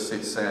verse,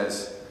 it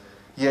says,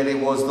 "Yet it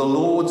was the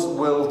Lord's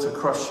will to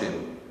crush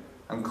him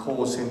and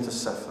cause him to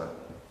suffer."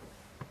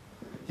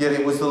 Yet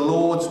it was the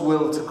Lord's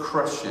will to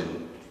crush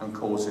him and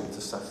cause him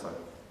to suffer.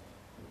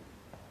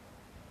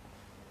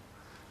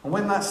 And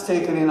when that's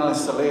taken in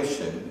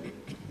isolation,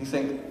 you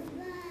think,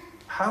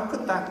 how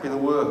could that be the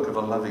work of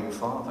a loving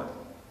Father?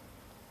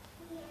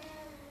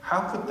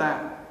 How could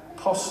that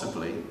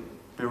possibly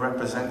be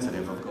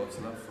representative of God's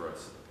love for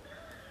us?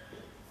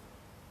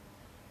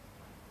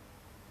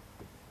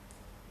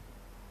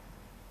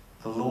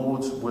 The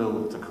Lord's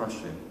will to crush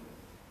him.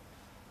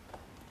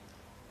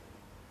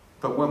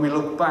 But when we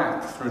look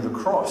back through the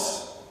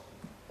cross,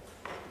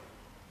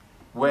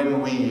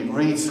 when we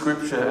read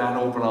Scripture and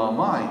open our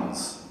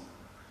minds,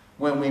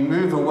 when we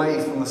move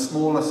away from the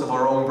smallness of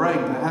our own brain,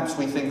 perhaps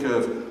we think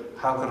of,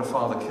 how could a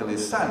father kill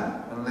his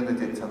son, and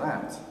limit it to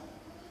that.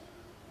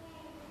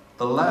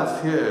 The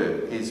love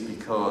here is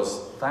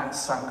because that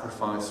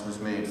sacrifice was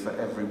made for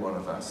every one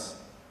of us.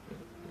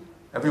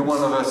 Every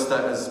one of us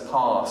that has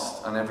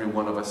passed, and every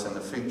one of us in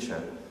the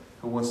future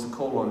who wants to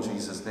call on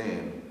Jesus'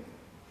 name.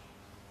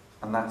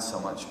 And that's how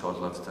much God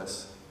loved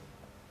us.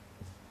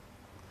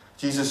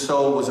 Jesus'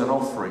 soul was an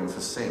offering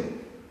for sin,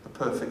 the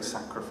perfect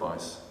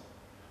sacrifice,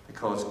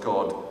 because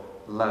God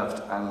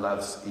loved and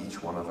loves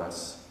each one of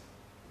us.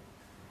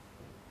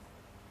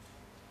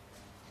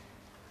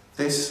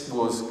 This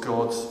was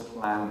God's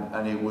plan,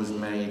 and it was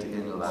made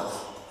in love.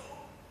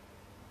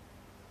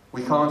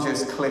 We can't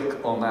just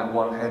click on that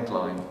one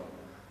headline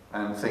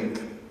and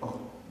think, oh,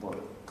 well,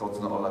 God's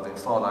not a loving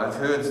Father. I've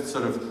heard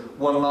sort of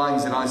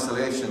one-liners in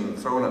isolation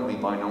thrown at me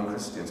by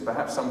non-Christians,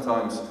 perhaps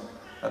sometimes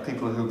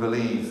people who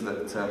believe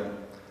that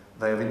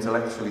they have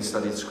intellectually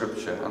studied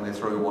Scripture, and they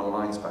throw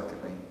one-liners back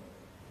at me.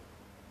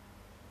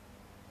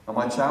 And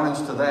my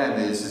challenge to them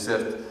is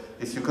that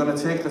if you're going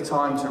to take the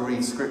time to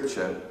read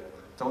Scripture,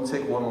 don't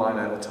take one line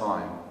at a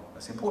time.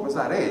 As important as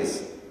that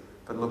is,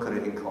 but look at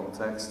it in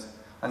context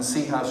and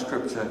see how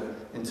Scripture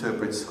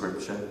interprets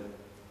Scripture.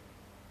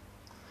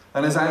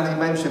 And as Andy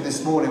mentioned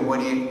this morning when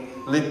he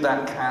lit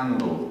that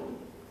candle,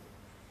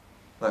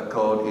 that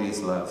God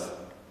is love.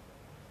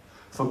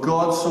 For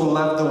God so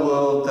loved the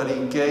world that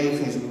he gave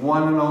his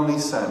one and only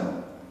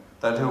Son,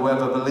 that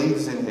whoever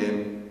believes in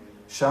him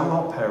shall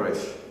not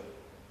perish,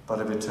 but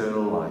have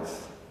eternal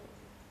life.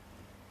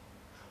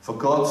 For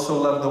God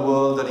so loved the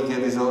world that he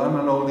gave his one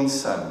and only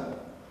Son,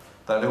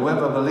 that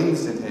whoever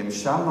believes in him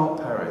shall not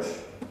perish,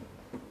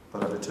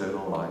 but have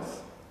eternal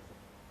life.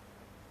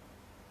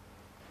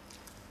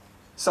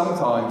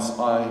 Sometimes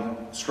I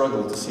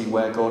struggle to see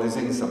where God is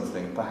in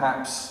something.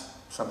 Perhaps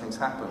something's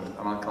happened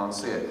and I can't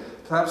see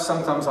it. Perhaps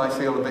sometimes I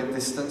feel a bit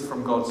distant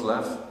from God's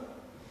love.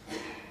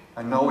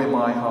 I know in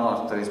my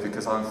heart that it's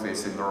because I'm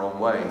facing the wrong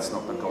way. It's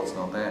not that God's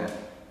not there.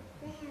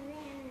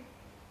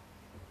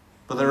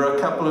 But there are a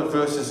couple of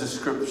verses of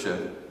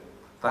scripture,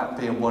 that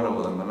being one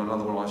of them, and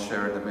another one I'll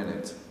share in a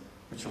minute,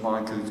 which are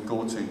my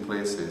go-to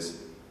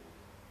places.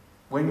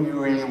 When you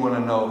really want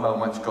to know how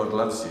much God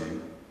loves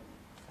you,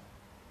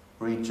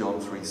 read John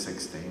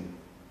 3:16.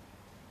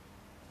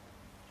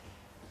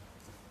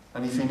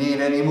 And if you need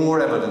any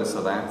more evidence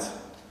of that,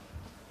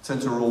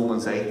 turn to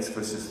Romans 8,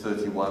 verses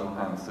 31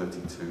 and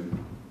 32.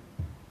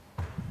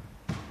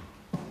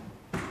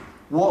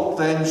 What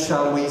then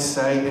shall we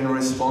say in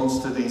response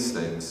to these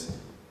things?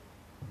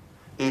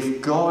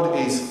 If God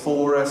is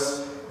for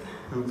us,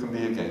 who can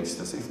be against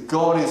us? If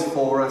God is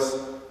for us,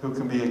 who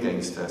can be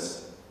against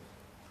us?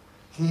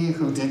 He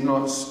who did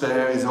not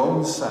spare his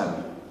own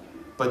Son,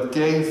 but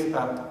gave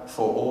up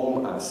for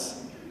all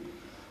us,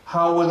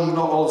 how will he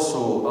not also,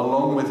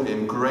 along with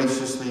him,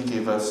 graciously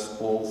give us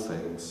all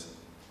things?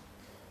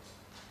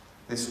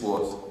 This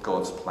was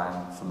God's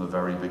plan from the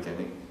very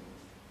beginning.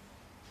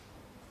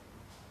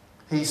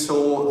 He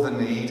saw the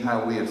need,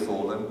 how we had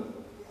fallen.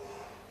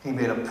 He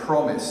made a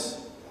promise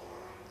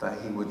that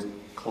he would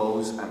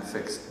close and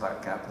fix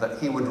that gap, that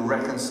he would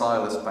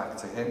reconcile us back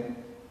to him.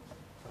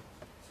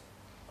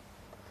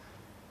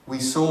 We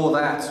saw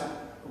that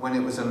when it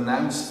was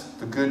announced,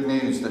 the good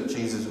news that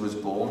Jesus was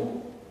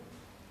born.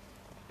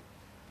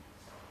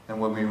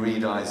 And when we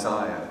read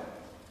Isaiah,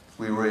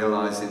 we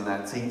realize in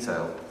that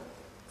detail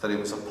that it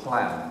was a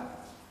plan,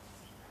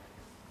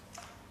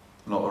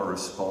 not a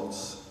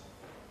response.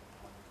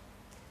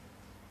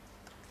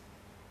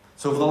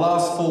 So for the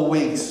last 4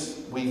 weeks,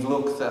 we've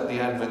looked at the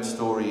Advent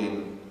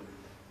story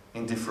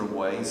in different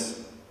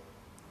ways.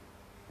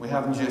 We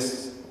haven't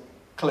just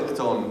clicked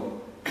on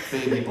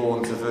baby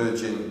born to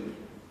virgin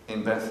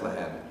in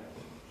Bethlehem.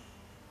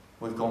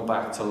 We've gone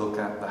back to look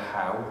at the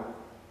how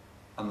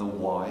and the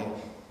why.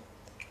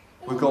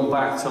 We've gone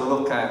back to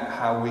look at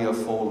how we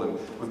have fallen.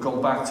 We've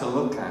gone back to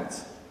look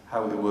at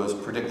how it was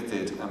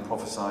predicted and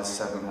prophesied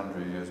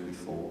 700 years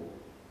before.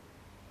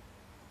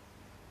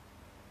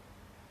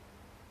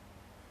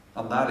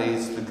 And that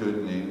is the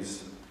good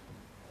news.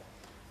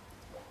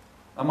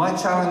 And my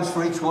challenge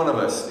for each one of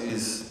us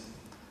is,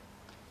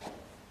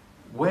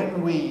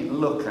 when we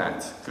look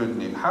at good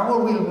news, how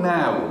will we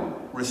now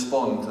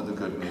respond to the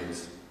good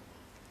news?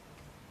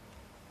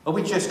 Are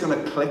we just going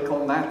to click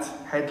on that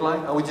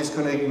headline? Are we just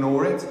going to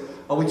ignore it?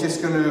 Are we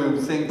just going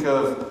to think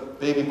of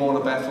baby born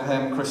of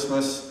Bethlehem,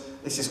 Christmas,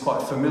 this is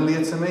quite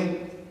familiar to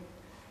me?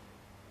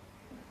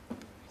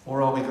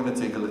 Or are we going to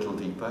dig a little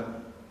deeper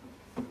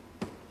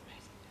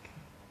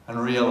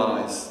and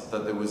realise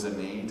that there was a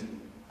need,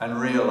 and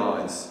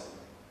realise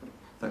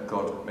that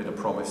God made a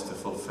promise to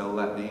fulfil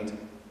that need,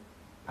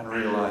 and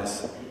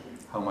realise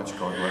how much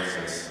God loves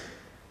us?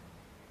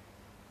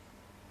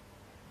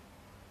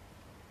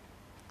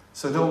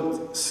 So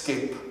don't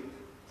skip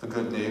the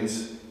good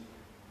news.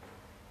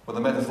 Or the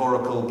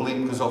metaphorical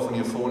blink goes off on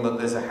your phone that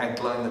there's a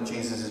headline that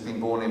Jesus has been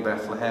born in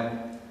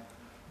Bethlehem.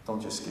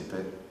 Don't just skip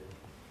it.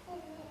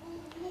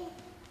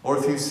 Or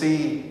if you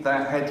see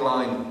that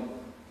headline,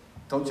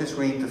 don't just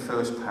read the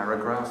first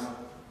paragraph.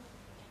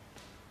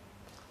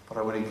 But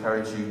I would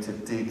encourage you to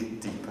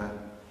dig deeper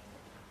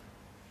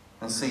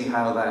and see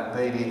how that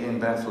baby in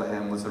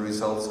Bethlehem was the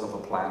result of a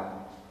plan.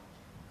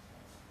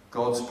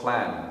 God's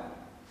plan,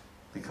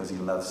 because he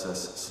loves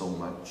us so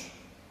much.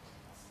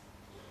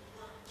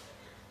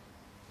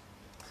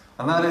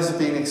 And that is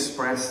being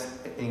expressed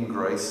in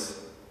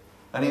grace.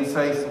 And in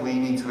faith, we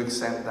need to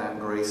accept that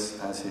grace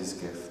as his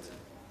gift.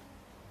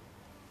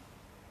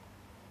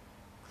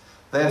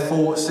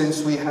 Therefore,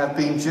 since we have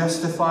been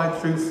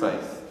justified through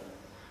faith,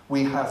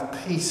 we have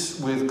peace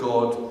with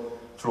God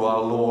through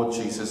our Lord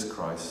Jesus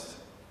Christ.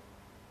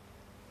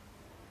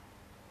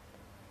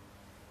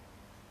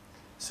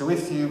 So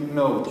if you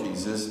know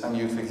Jesus and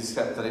you've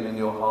accepted him in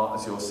your heart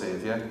as your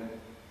Saviour,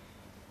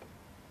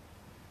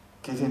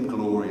 give him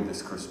glory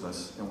this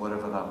Christmas, in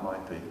whatever that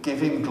might be. Give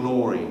him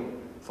glory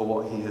for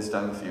what he has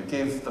done for you.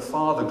 Give the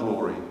Father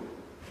glory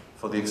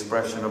for the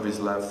expression of his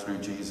love through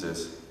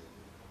Jesus.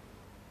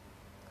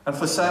 And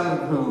for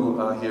some who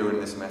are hearing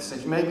this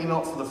message, maybe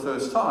not for the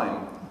first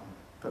time,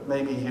 but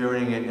maybe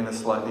hearing it in a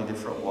slightly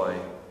different way,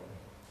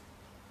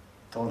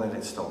 don't let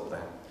it stop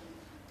there.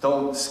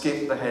 Don't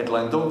skip the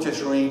headline. Don't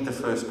just read the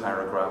first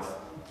paragraph.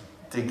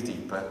 Dig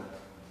deeper.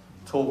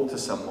 Talk to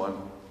someone.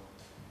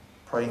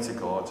 Pray to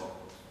God.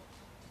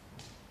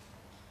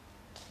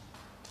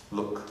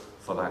 Look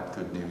for that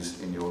good news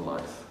in your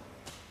life.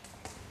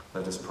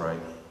 Let us pray.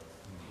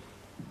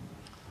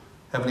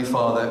 Heavenly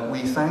Father,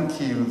 we thank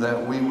you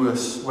that when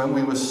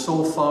we were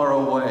so far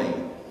away,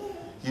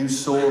 you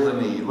saw the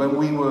need. When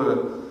we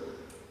were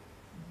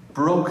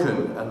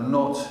broken and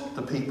not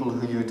the people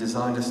who you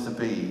designed us to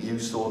be, you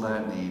saw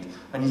that need.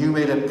 And you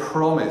made a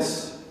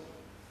promise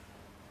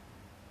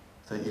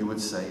that you would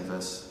save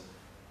us.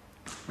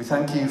 We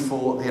thank you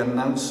for the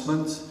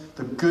announcement,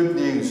 the good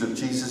news of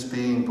Jesus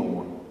being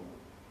born.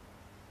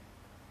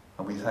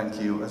 And we thank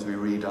you as we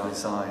read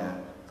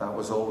Isaiah, that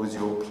was always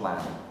your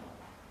plan.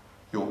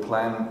 Your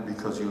plan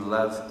because you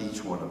love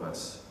each one of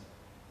us.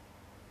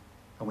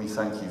 And we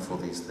thank you for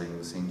these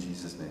things in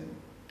Jesus' name.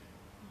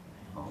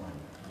 Amen.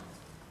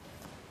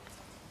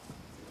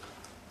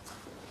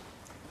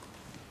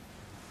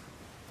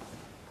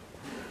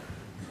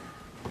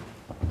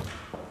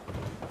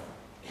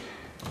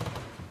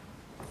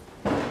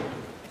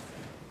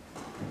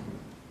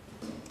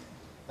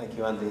 Thank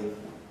you, Andy.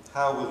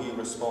 How will you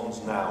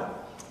respond now?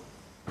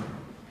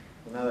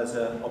 Now there's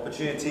an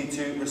opportunity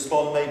to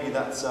respond. Maybe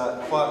that's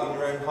quietly in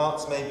your own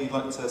hearts. Maybe you'd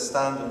like to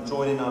stand and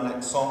join in our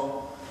next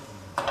song.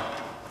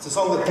 It's a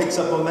song that picks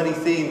up on many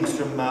themes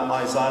from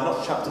Isaiah,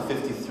 not chapter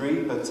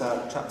 53, but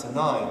chapter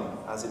 9,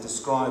 as it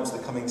describes the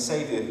coming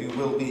Saviour, who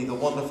will be the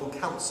wonderful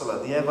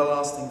Counsellor, the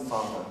everlasting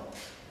Father,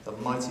 the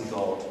mighty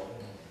God,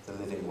 the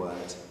living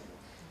Word.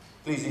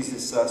 Please use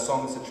this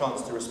song as a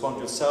chance to respond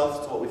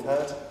yourself to what we've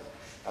heard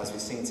as we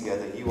sing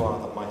together, You Are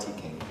the Mighty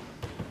King.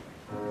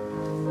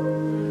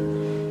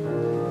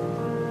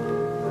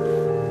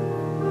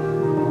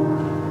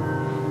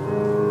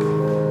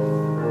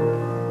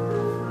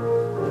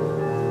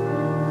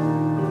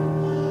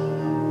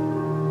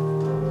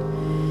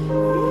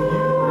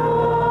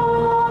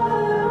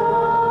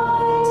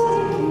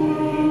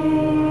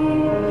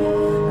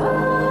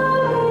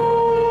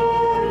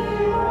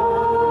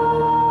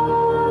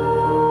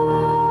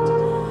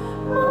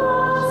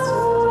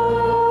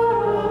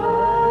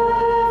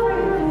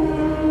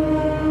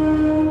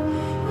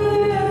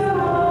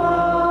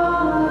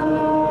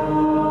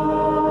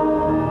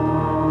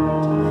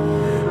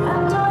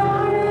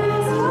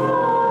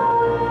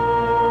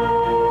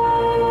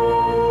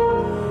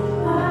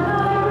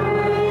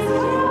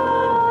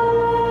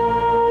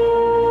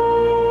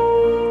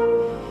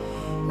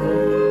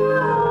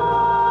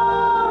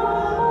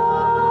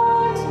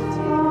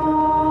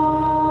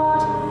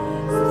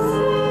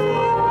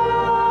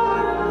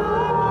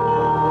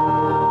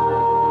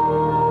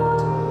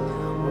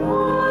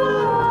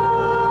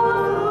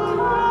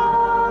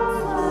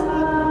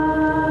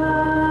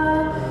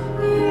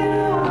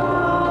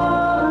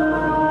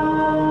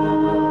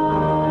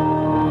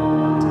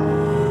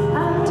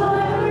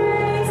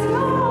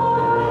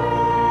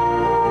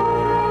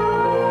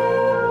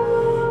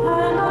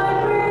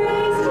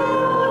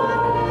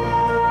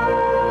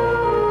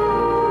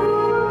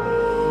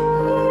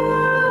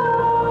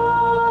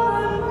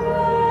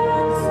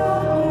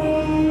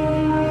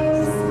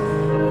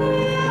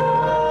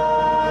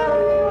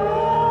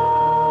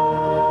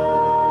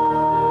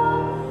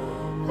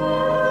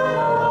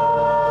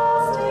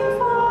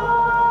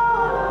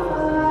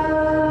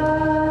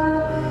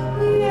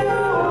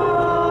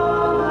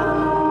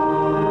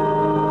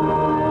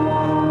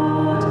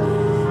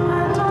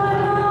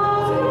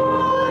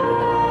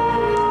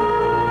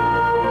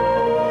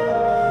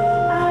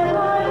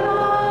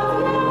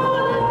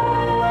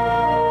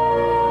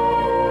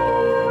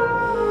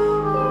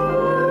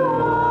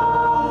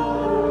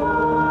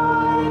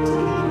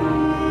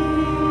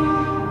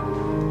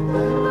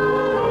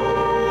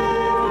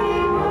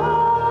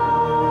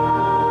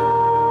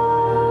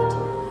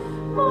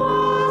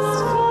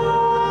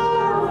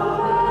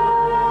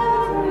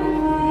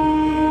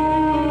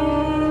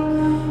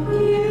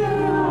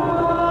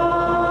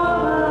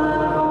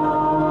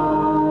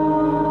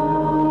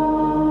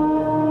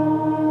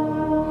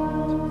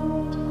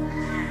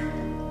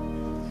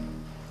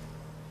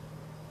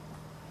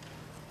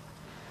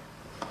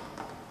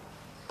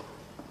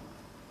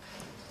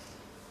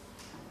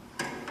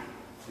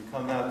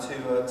 Come now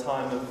to a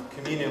time of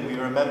communion. We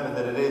remember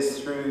that it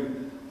is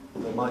through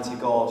the mighty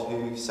God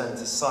who sent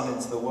his Son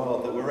into the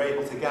world that we're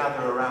able to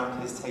gather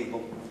around his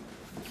table,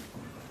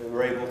 that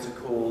we're able to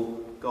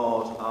call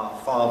God our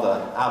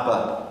Father,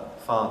 Abba,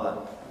 Father,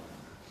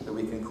 that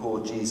we can call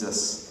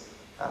Jesus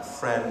our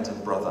friend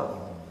and brother,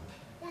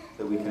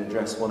 that we can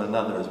address one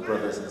another as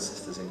brothers and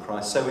sisters in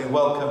Christ. So we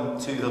welcome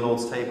to the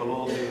Lord's table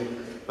all who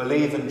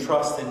believe and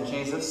trust in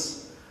Jesus.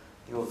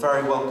 You're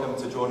very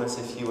welcome to join us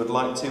if you would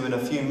like to in a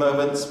few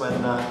moments when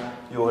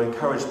you're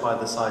encouraged by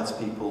the sides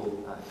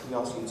people. Can we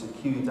ask you to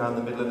queue down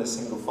the middle in a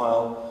single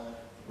file,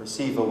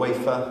 receive a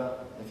wafer.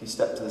 If you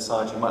step to the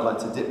side, you might like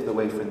to dip the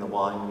wafer in the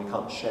wine. We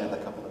can't share the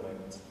cup at the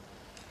moment.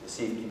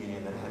 Receive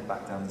communion, then head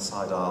back down the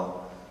side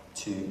aisle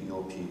to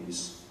your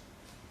pews.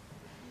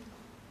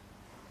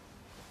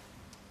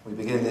 We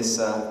begin this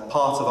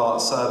part of our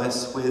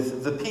service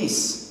with the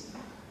peace.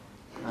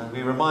 And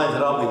we're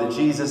reminded, aren't we, that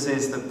Jesus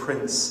is the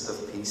Prince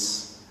of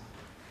Peace.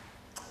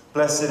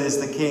 Blessed is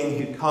the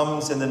King who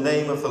comes in the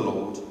name of the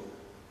Lord.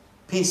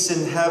 Peace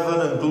in heaven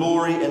and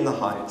glory in the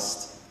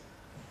highest.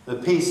 The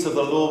peace of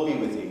the Lord be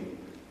with you.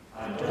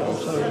 And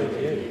also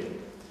with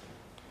you.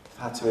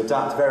 I've had to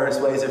adapt various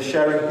ways of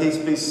sharing peace.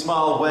 Please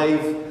smile,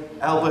 wave,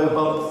 elbow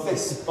bump,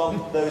 fist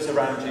bump those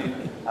around you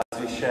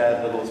as we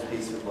share the Lord's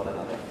peace with one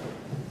another.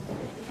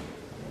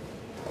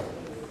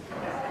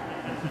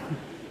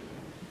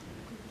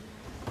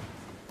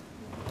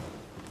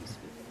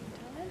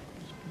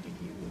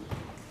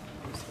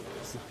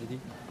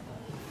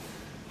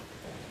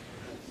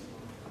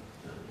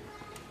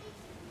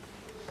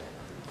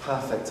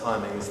 Perfect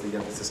timing as the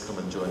youngsters come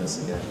and join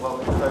us again.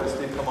 Welcome folks,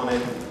 do come on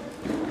in.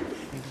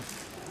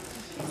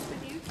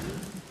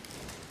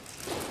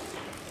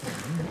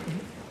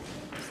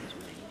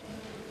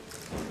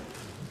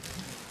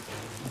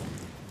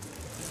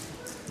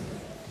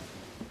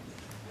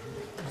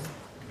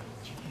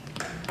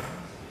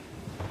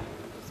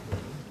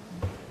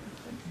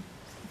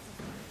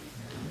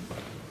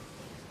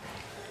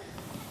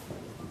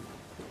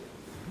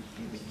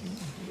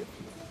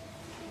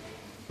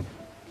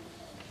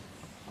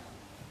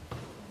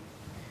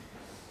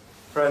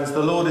 Friends,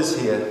 the Lord is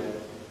here.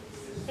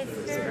 His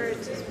Spirit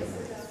is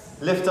with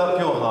us. Lift up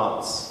your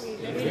hearts. We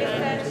lift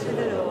them to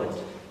the Lord.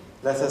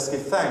 Let us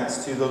give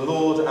thanks to the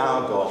Lord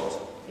our God.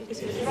 It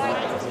is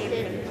right to give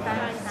him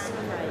thanks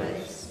and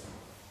praise.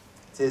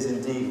 It is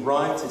indeed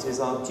right, it is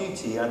our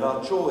duty and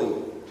our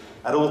joy,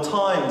 at all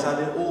times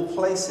and in all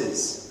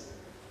places.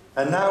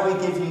 And now we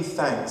give you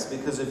thanks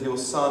because of your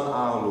Son,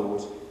 our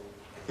Lord,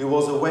 who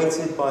was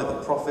awaited by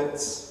the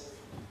prophets,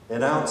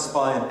 announced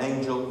by an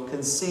angel,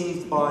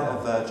 conceived by a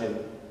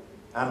virgin,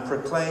 and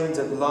proclaimed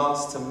at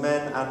last to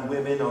men and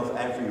women of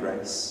every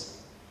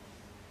race.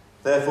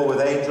 Therefore,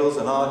 with angels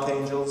and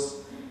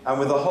archangels, and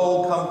with the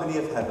whole company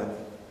of heaven,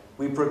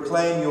 we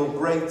proclaim your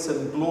great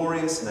and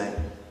glorious name,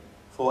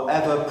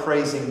 forever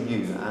praising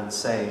you and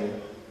saying,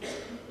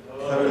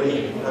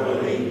 Holy,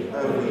 holy,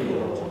 holy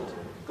Lord,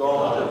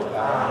 God of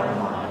power and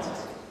might,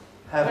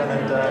 heaven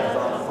and earth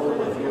are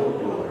full of your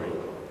glory.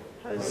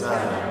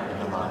 Hosanna in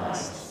the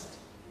highest.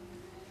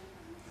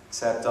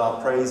 Accept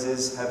our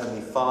praises,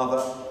 Heavenly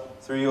Father,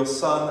 through your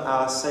Son,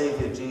 our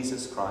Saviour,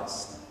 Jesus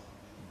Christ.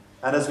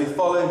 And as we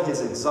follow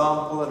his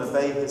example and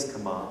obey his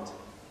command,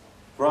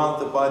 grant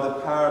that by the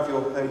power of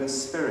your Holy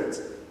Spirit,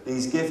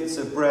 these gifts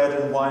of bread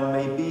and wine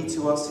may be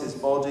to us his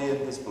body and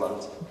his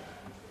blood,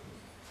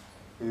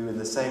 who in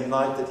the same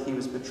night that he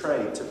was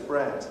betrayed took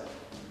bread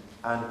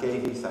and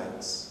gave you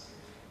thanks.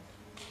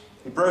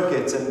 He broke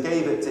it and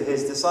gave it to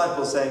his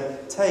disciples, saying,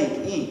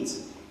 Take, eat.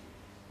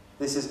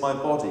 This is my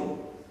body,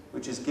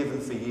 which is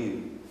given for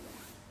you.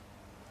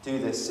 Do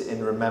this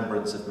in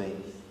remembrance of me. In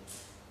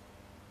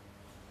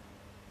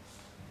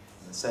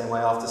the same way,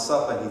 after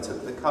supper, he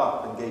took the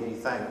cup and gave you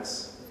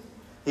thanks.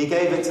 He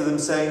gave it to them,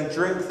 saying,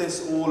 Drink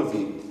this, all of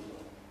you.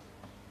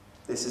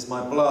 This is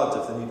my blood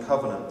of the new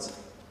covenant,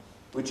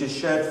 which is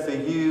shed for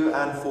you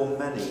and for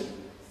many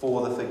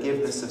for the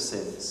forgiveness of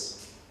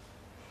sins.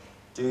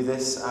 Do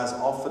this as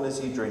often as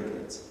you drink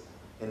it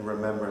in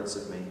remembrance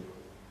of me.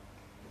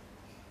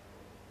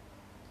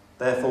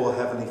 Therefore,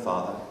 Heavenly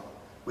Father,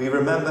 we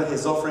remember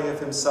his offering of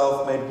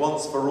himself made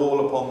once for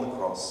all upon the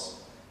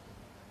cross.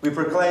 We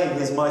proclaim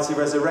his mighty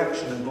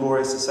resurrection and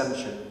glorious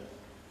ascension.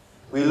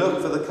 We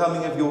look for the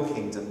coming of your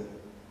kingdom,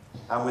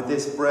 and with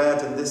this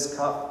bread and this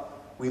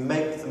cup, we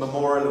make the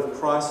memorial of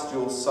Christ,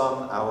 your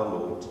Son, our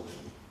Lord.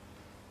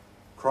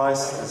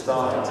 Christ has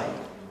died,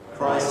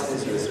 Christ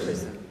is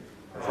risen,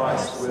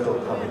 Christ will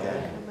come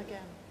again.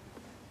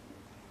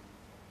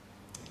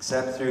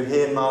 Accept through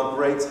him, our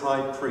great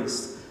high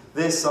priest,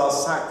 this our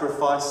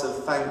sacrifice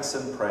of thanks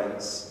and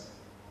praise.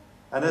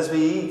 And as we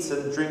eat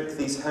and drink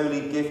these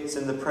holy gifts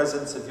in the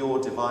presence of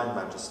your divine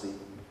majesty,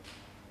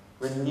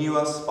 renew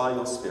us by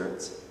your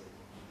Spirit,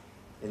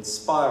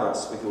 inspire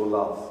us with your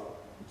love,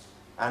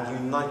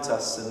 and unite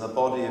us in the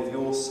body of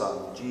your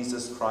Son,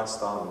 Jesus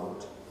Christ our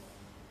Lord.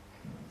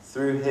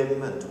 Through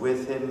him and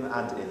with him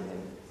and in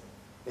him,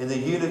 in the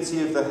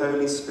unity of the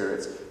Holy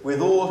Spirit,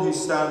 with all who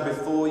stand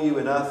before you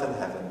in earth and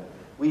heaven,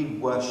 we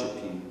worship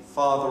you,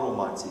 Father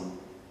Almighty,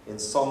 in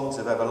songs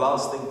of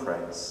everlasting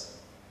praise.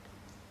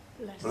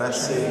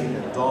 Blessing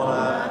and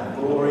honour and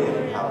glory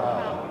and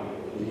power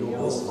be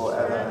yours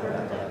forever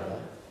and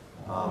ever.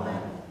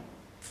 Amen.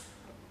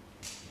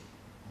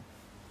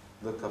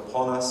 Look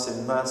upon us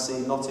in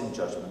mercy, not in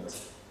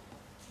judgment.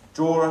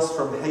 Draw us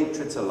from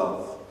hatred to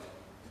love.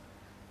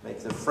 Make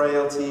the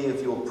frailty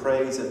of your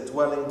praise a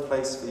dwelling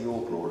place for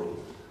your glory.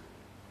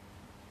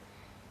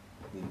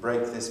 We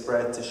break this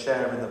bread to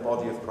share in the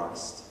body of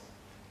Christ.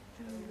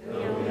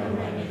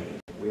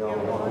 We are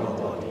one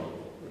body,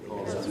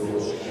 because we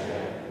all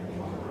share in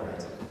one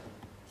bread.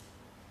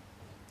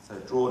 So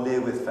draw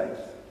near with faith.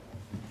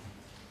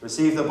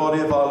 Receive the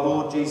body of our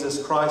Lord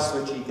Jesus Christ,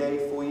 which he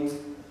gave for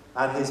you,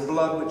 and his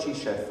blood which he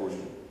shed for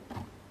you.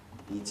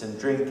 Eat and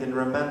drink in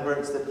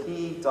remembrance that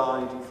he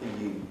died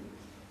for you,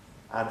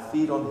 and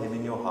feed on him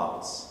in your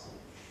hearts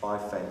by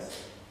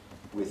faith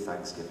with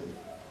thanksgiving.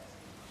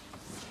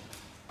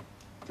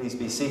 Please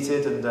be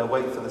seated and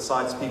wait for the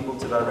sides people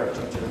to direct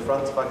you to the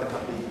front. If I can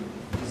have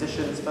the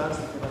musicians first,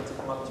 if you'd like to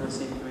come up to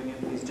receive communion,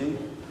 please do.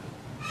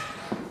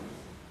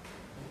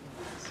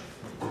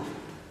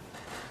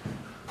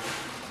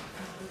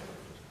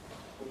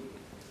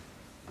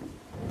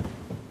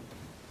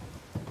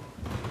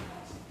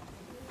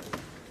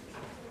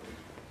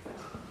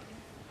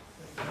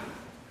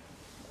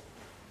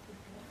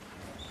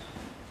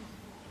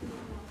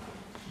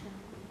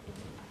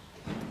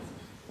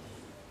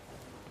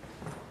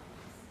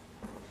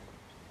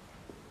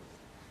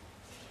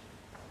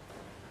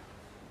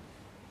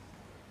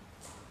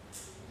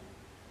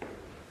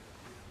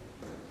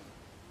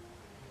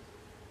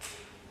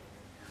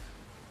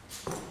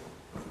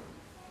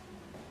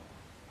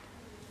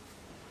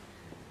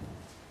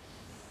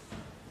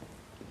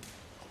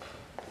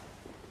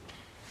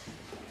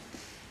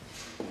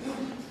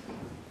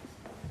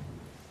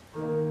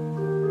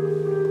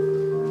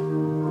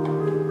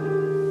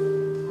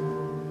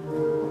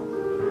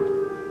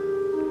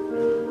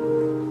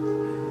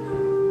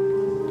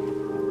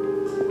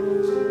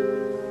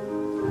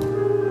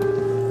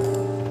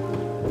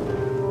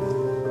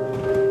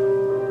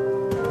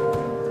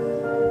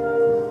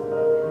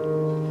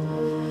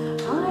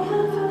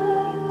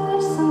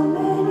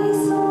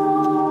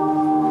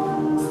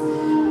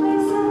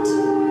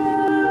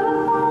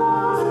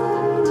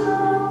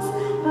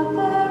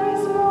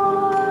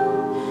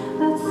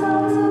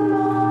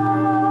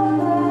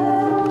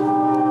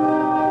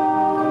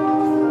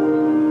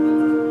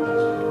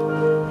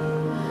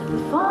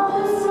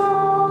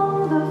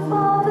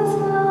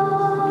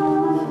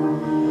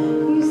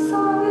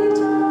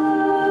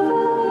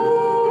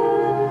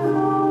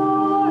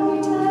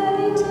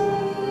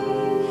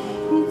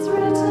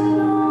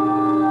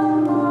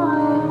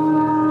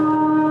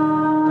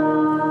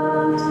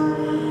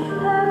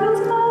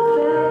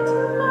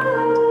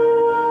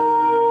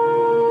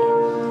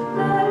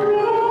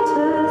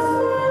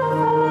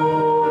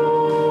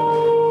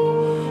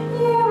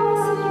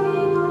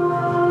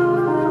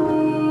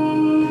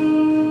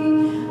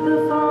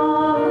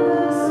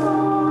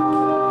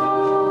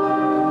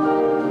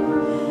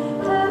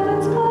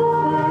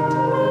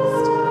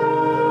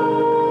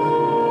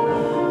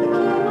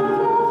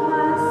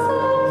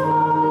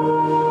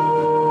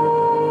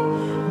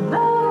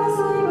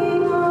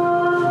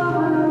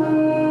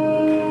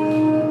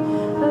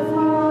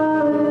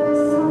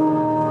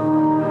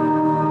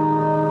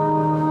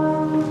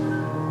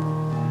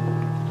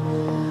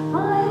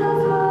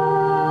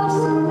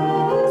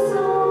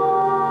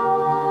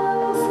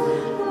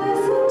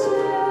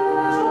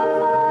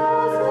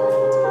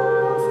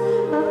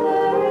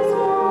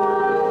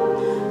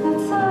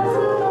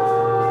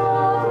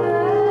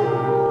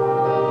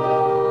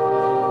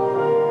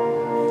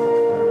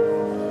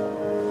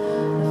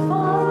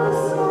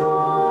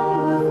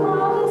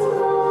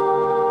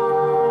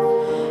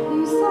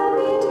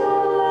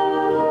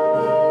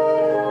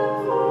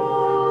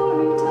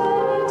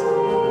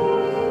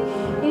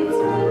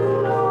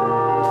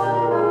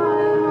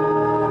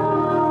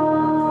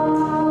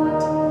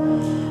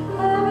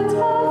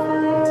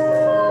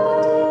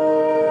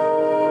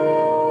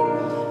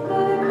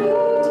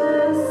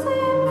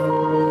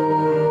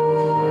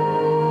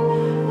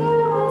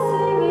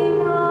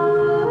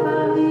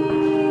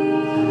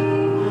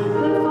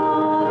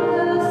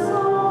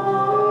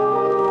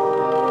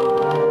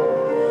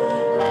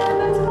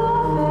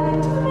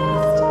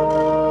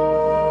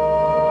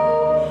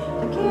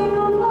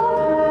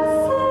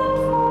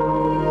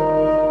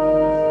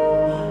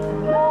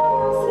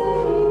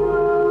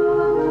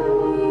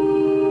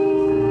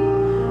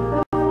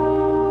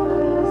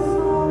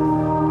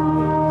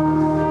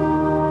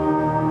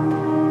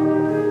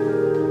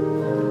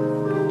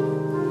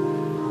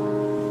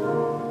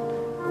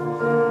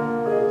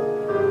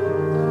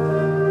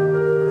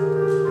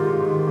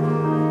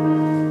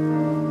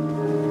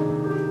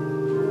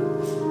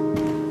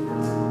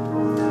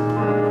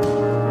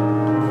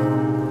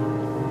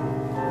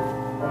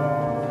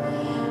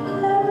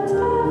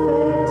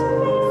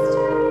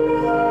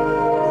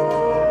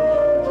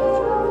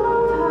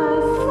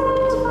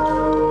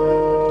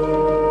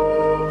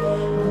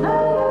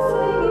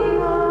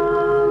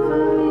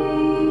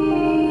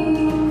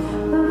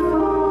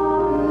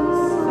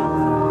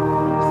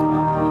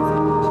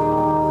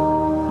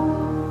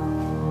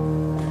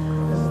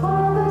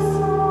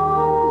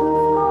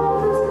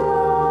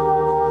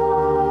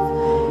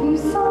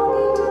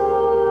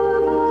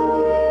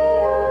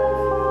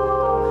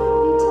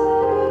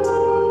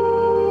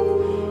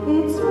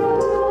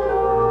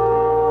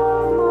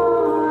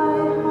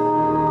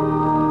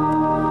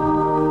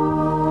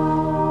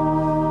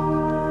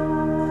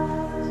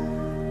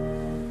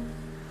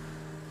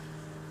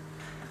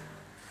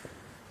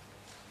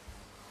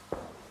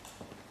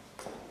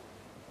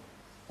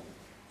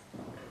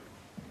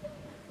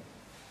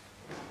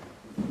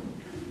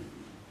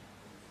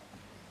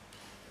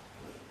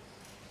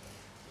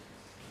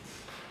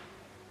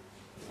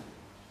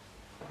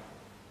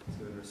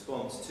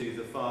 response to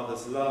the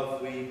Father's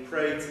love, we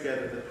pray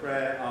together the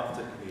prayer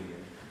after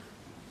communion.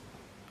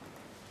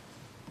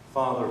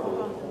 Father of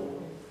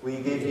all, we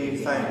give you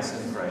thanks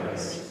and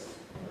praise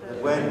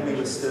that when we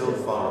were still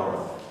far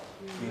off,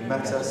 you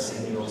met us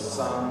in your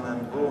Son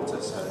and brought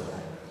us home.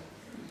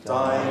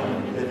 Dying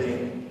and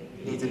living,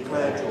 he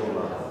declared your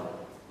love,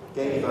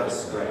 gave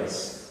us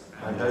grace,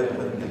 and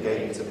opened the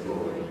gate of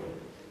glory.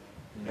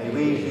 May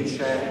we who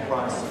share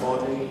Christ's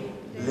body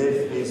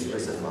live his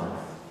risen life.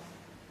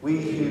 We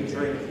who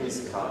drink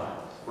his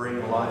cup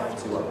bring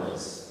life to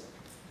others.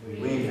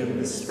 We whom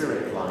the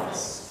Spirit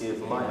lights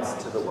give light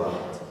to the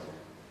world.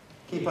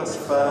 Keep us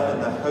firm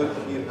in the hope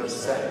you have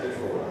set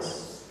before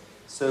us,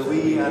 so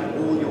we and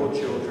all your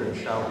children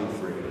shall be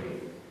free,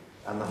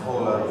 and the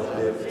whole earth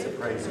live to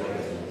praise your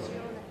name.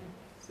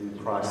 Through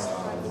Christ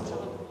our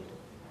Lord.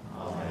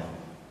 Amen.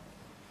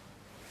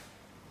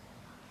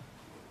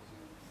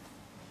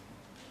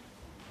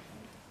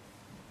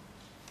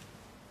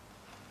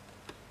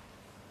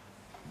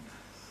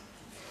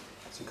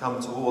 As we come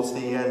towards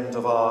the end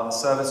of our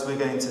service, we're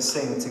going to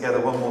sing together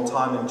one more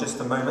time in just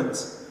a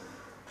moment.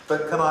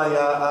 But can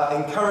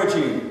I encourage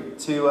you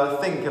to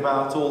think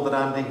about all that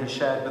Andy has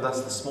shared with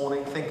us this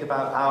morning. Think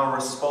about our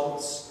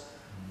response.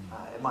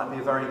 It might be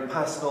a very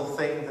personal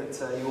thing that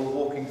you're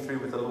walking through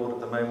with the Lord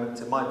at the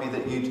moment. It might be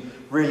that you'd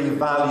really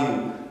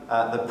value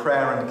the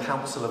prayer and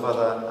counsel of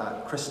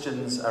other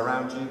Christians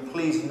around you.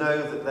 Please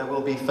know that there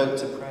will be folk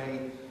to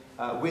pray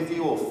with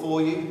you or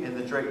for you in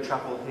the Drake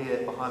Chapel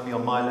here behind me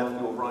on my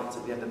left, your right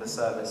at the end of the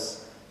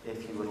service,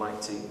 if you would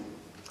like to.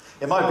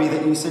 It might be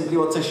that you simply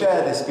want to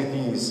share this good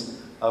news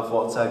of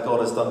what God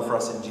has done for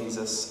us in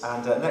Jesus.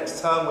 And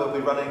next term we'll be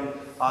running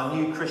our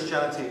new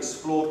Christianity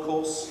Explored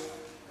course.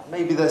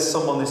 Maybe there's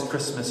someone this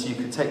Christmas you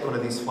could take one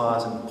of these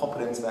flyers and pop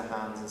it into their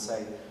hands and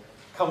say,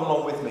 come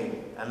along with me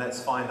and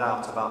let's find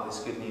out about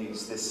this good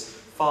news, this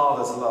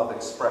Father's love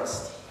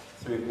expressed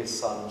through his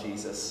Son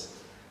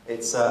Jesus.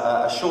 It's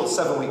a short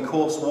 7-week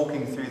course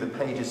walking through the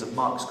pages of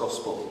Mark's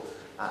Gospel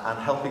and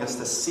helping us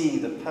to see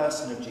the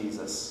person of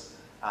Jesus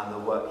and the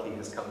work he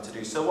has come to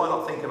do. So why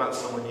not think about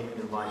someone you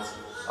can invite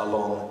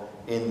along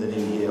in the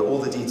new year? All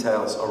the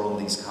details are on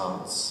these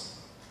cards.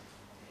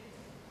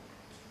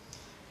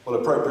 Well,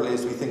 appropriately,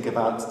 as we think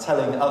about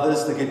telling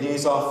others the good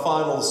news, our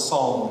final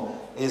song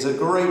is a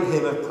great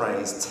hymn of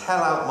praise.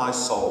 Tell out my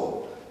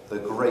soul the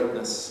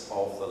greatness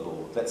of the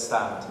Lord. Let's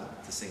stand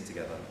to sing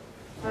together.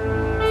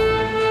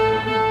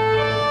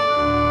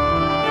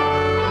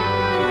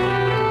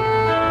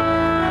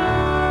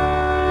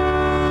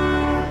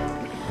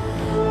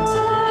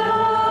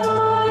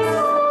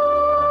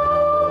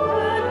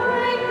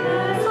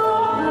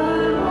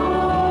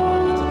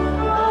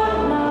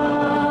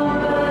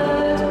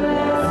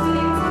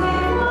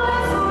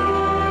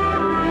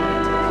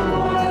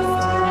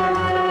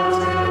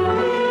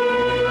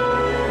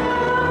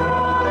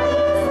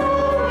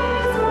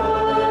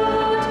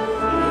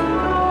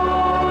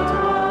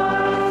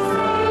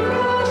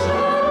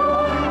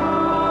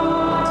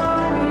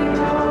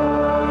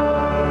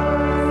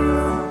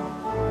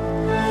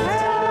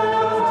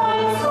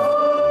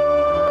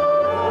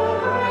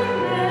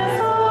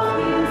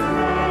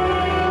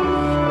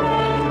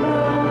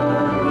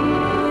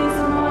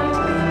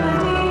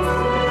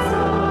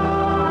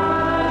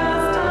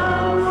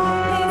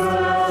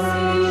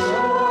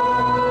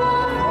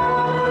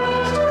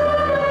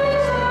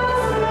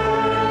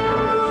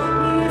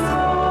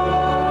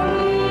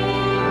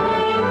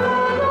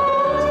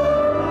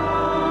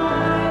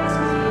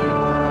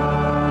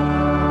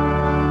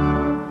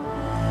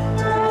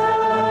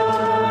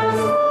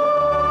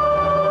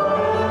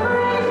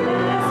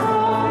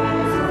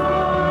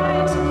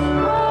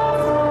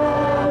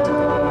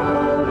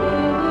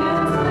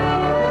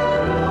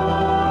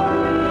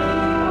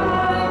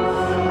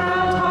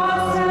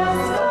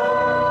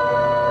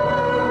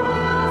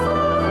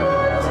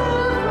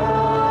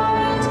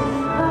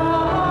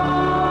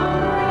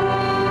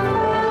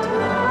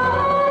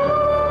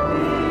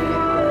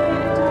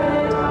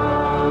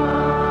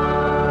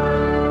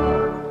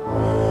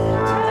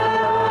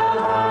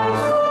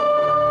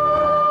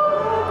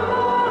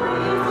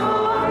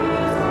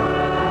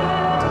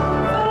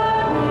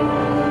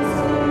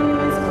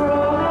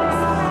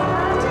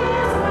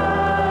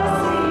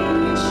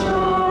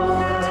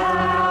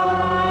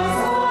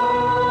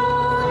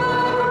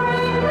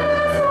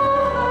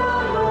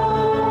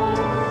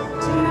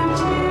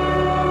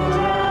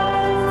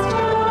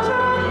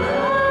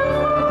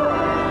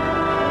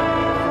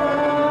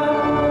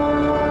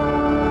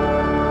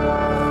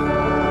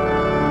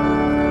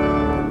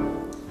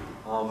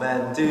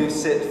 Do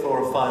sit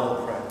for a final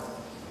prayer.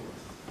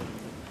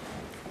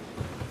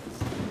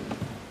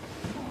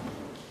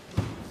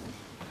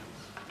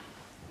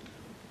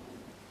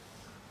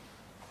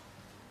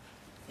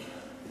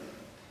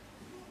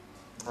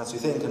 As we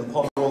think and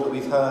ponder all that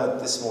we've heard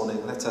this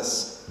morning, let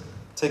us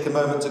take a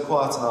moment to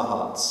quieten our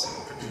hearts.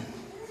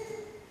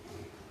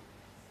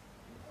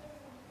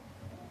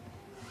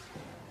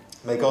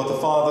 May God the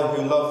Father,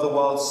 who loved the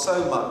world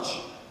so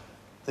much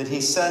that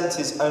he sent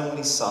his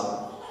only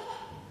Son,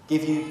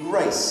 give you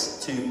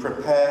grace to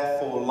prepare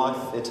for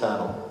life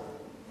eternal.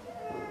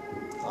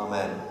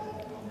 Amen.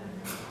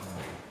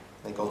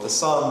 May May God the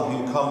Son,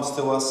 who comes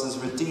to us as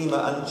Redeemer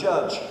and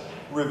Judge,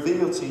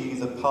 reveal to you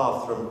the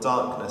path from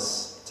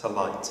darkness to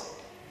light.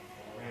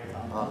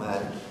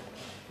 Amen.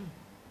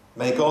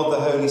 May God the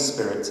Holy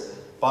Spirit,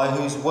 by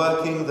whose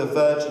working the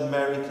Virgin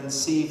Mary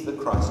conceived the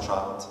Christ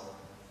child,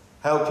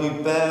 help you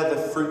bear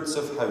the fruits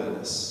of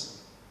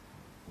holiness.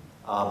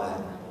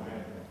 Amen.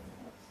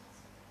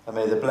 And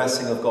may the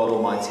blessing of God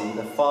Almighty,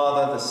 the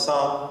Father, the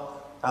Son,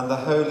 and the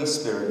Holy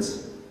Spirit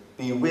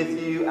be with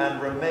you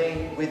and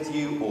remain with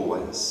you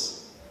always.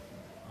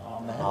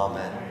 Amen.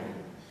 Amen.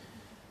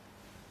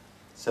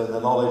 So in the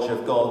knowledge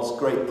of God's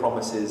great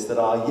promises that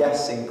are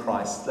yes in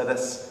Christ, let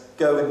us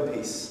go in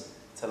peace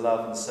to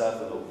love and serve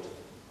the Lord.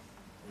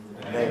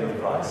 In the name of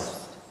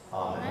Christ.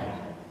 Amen.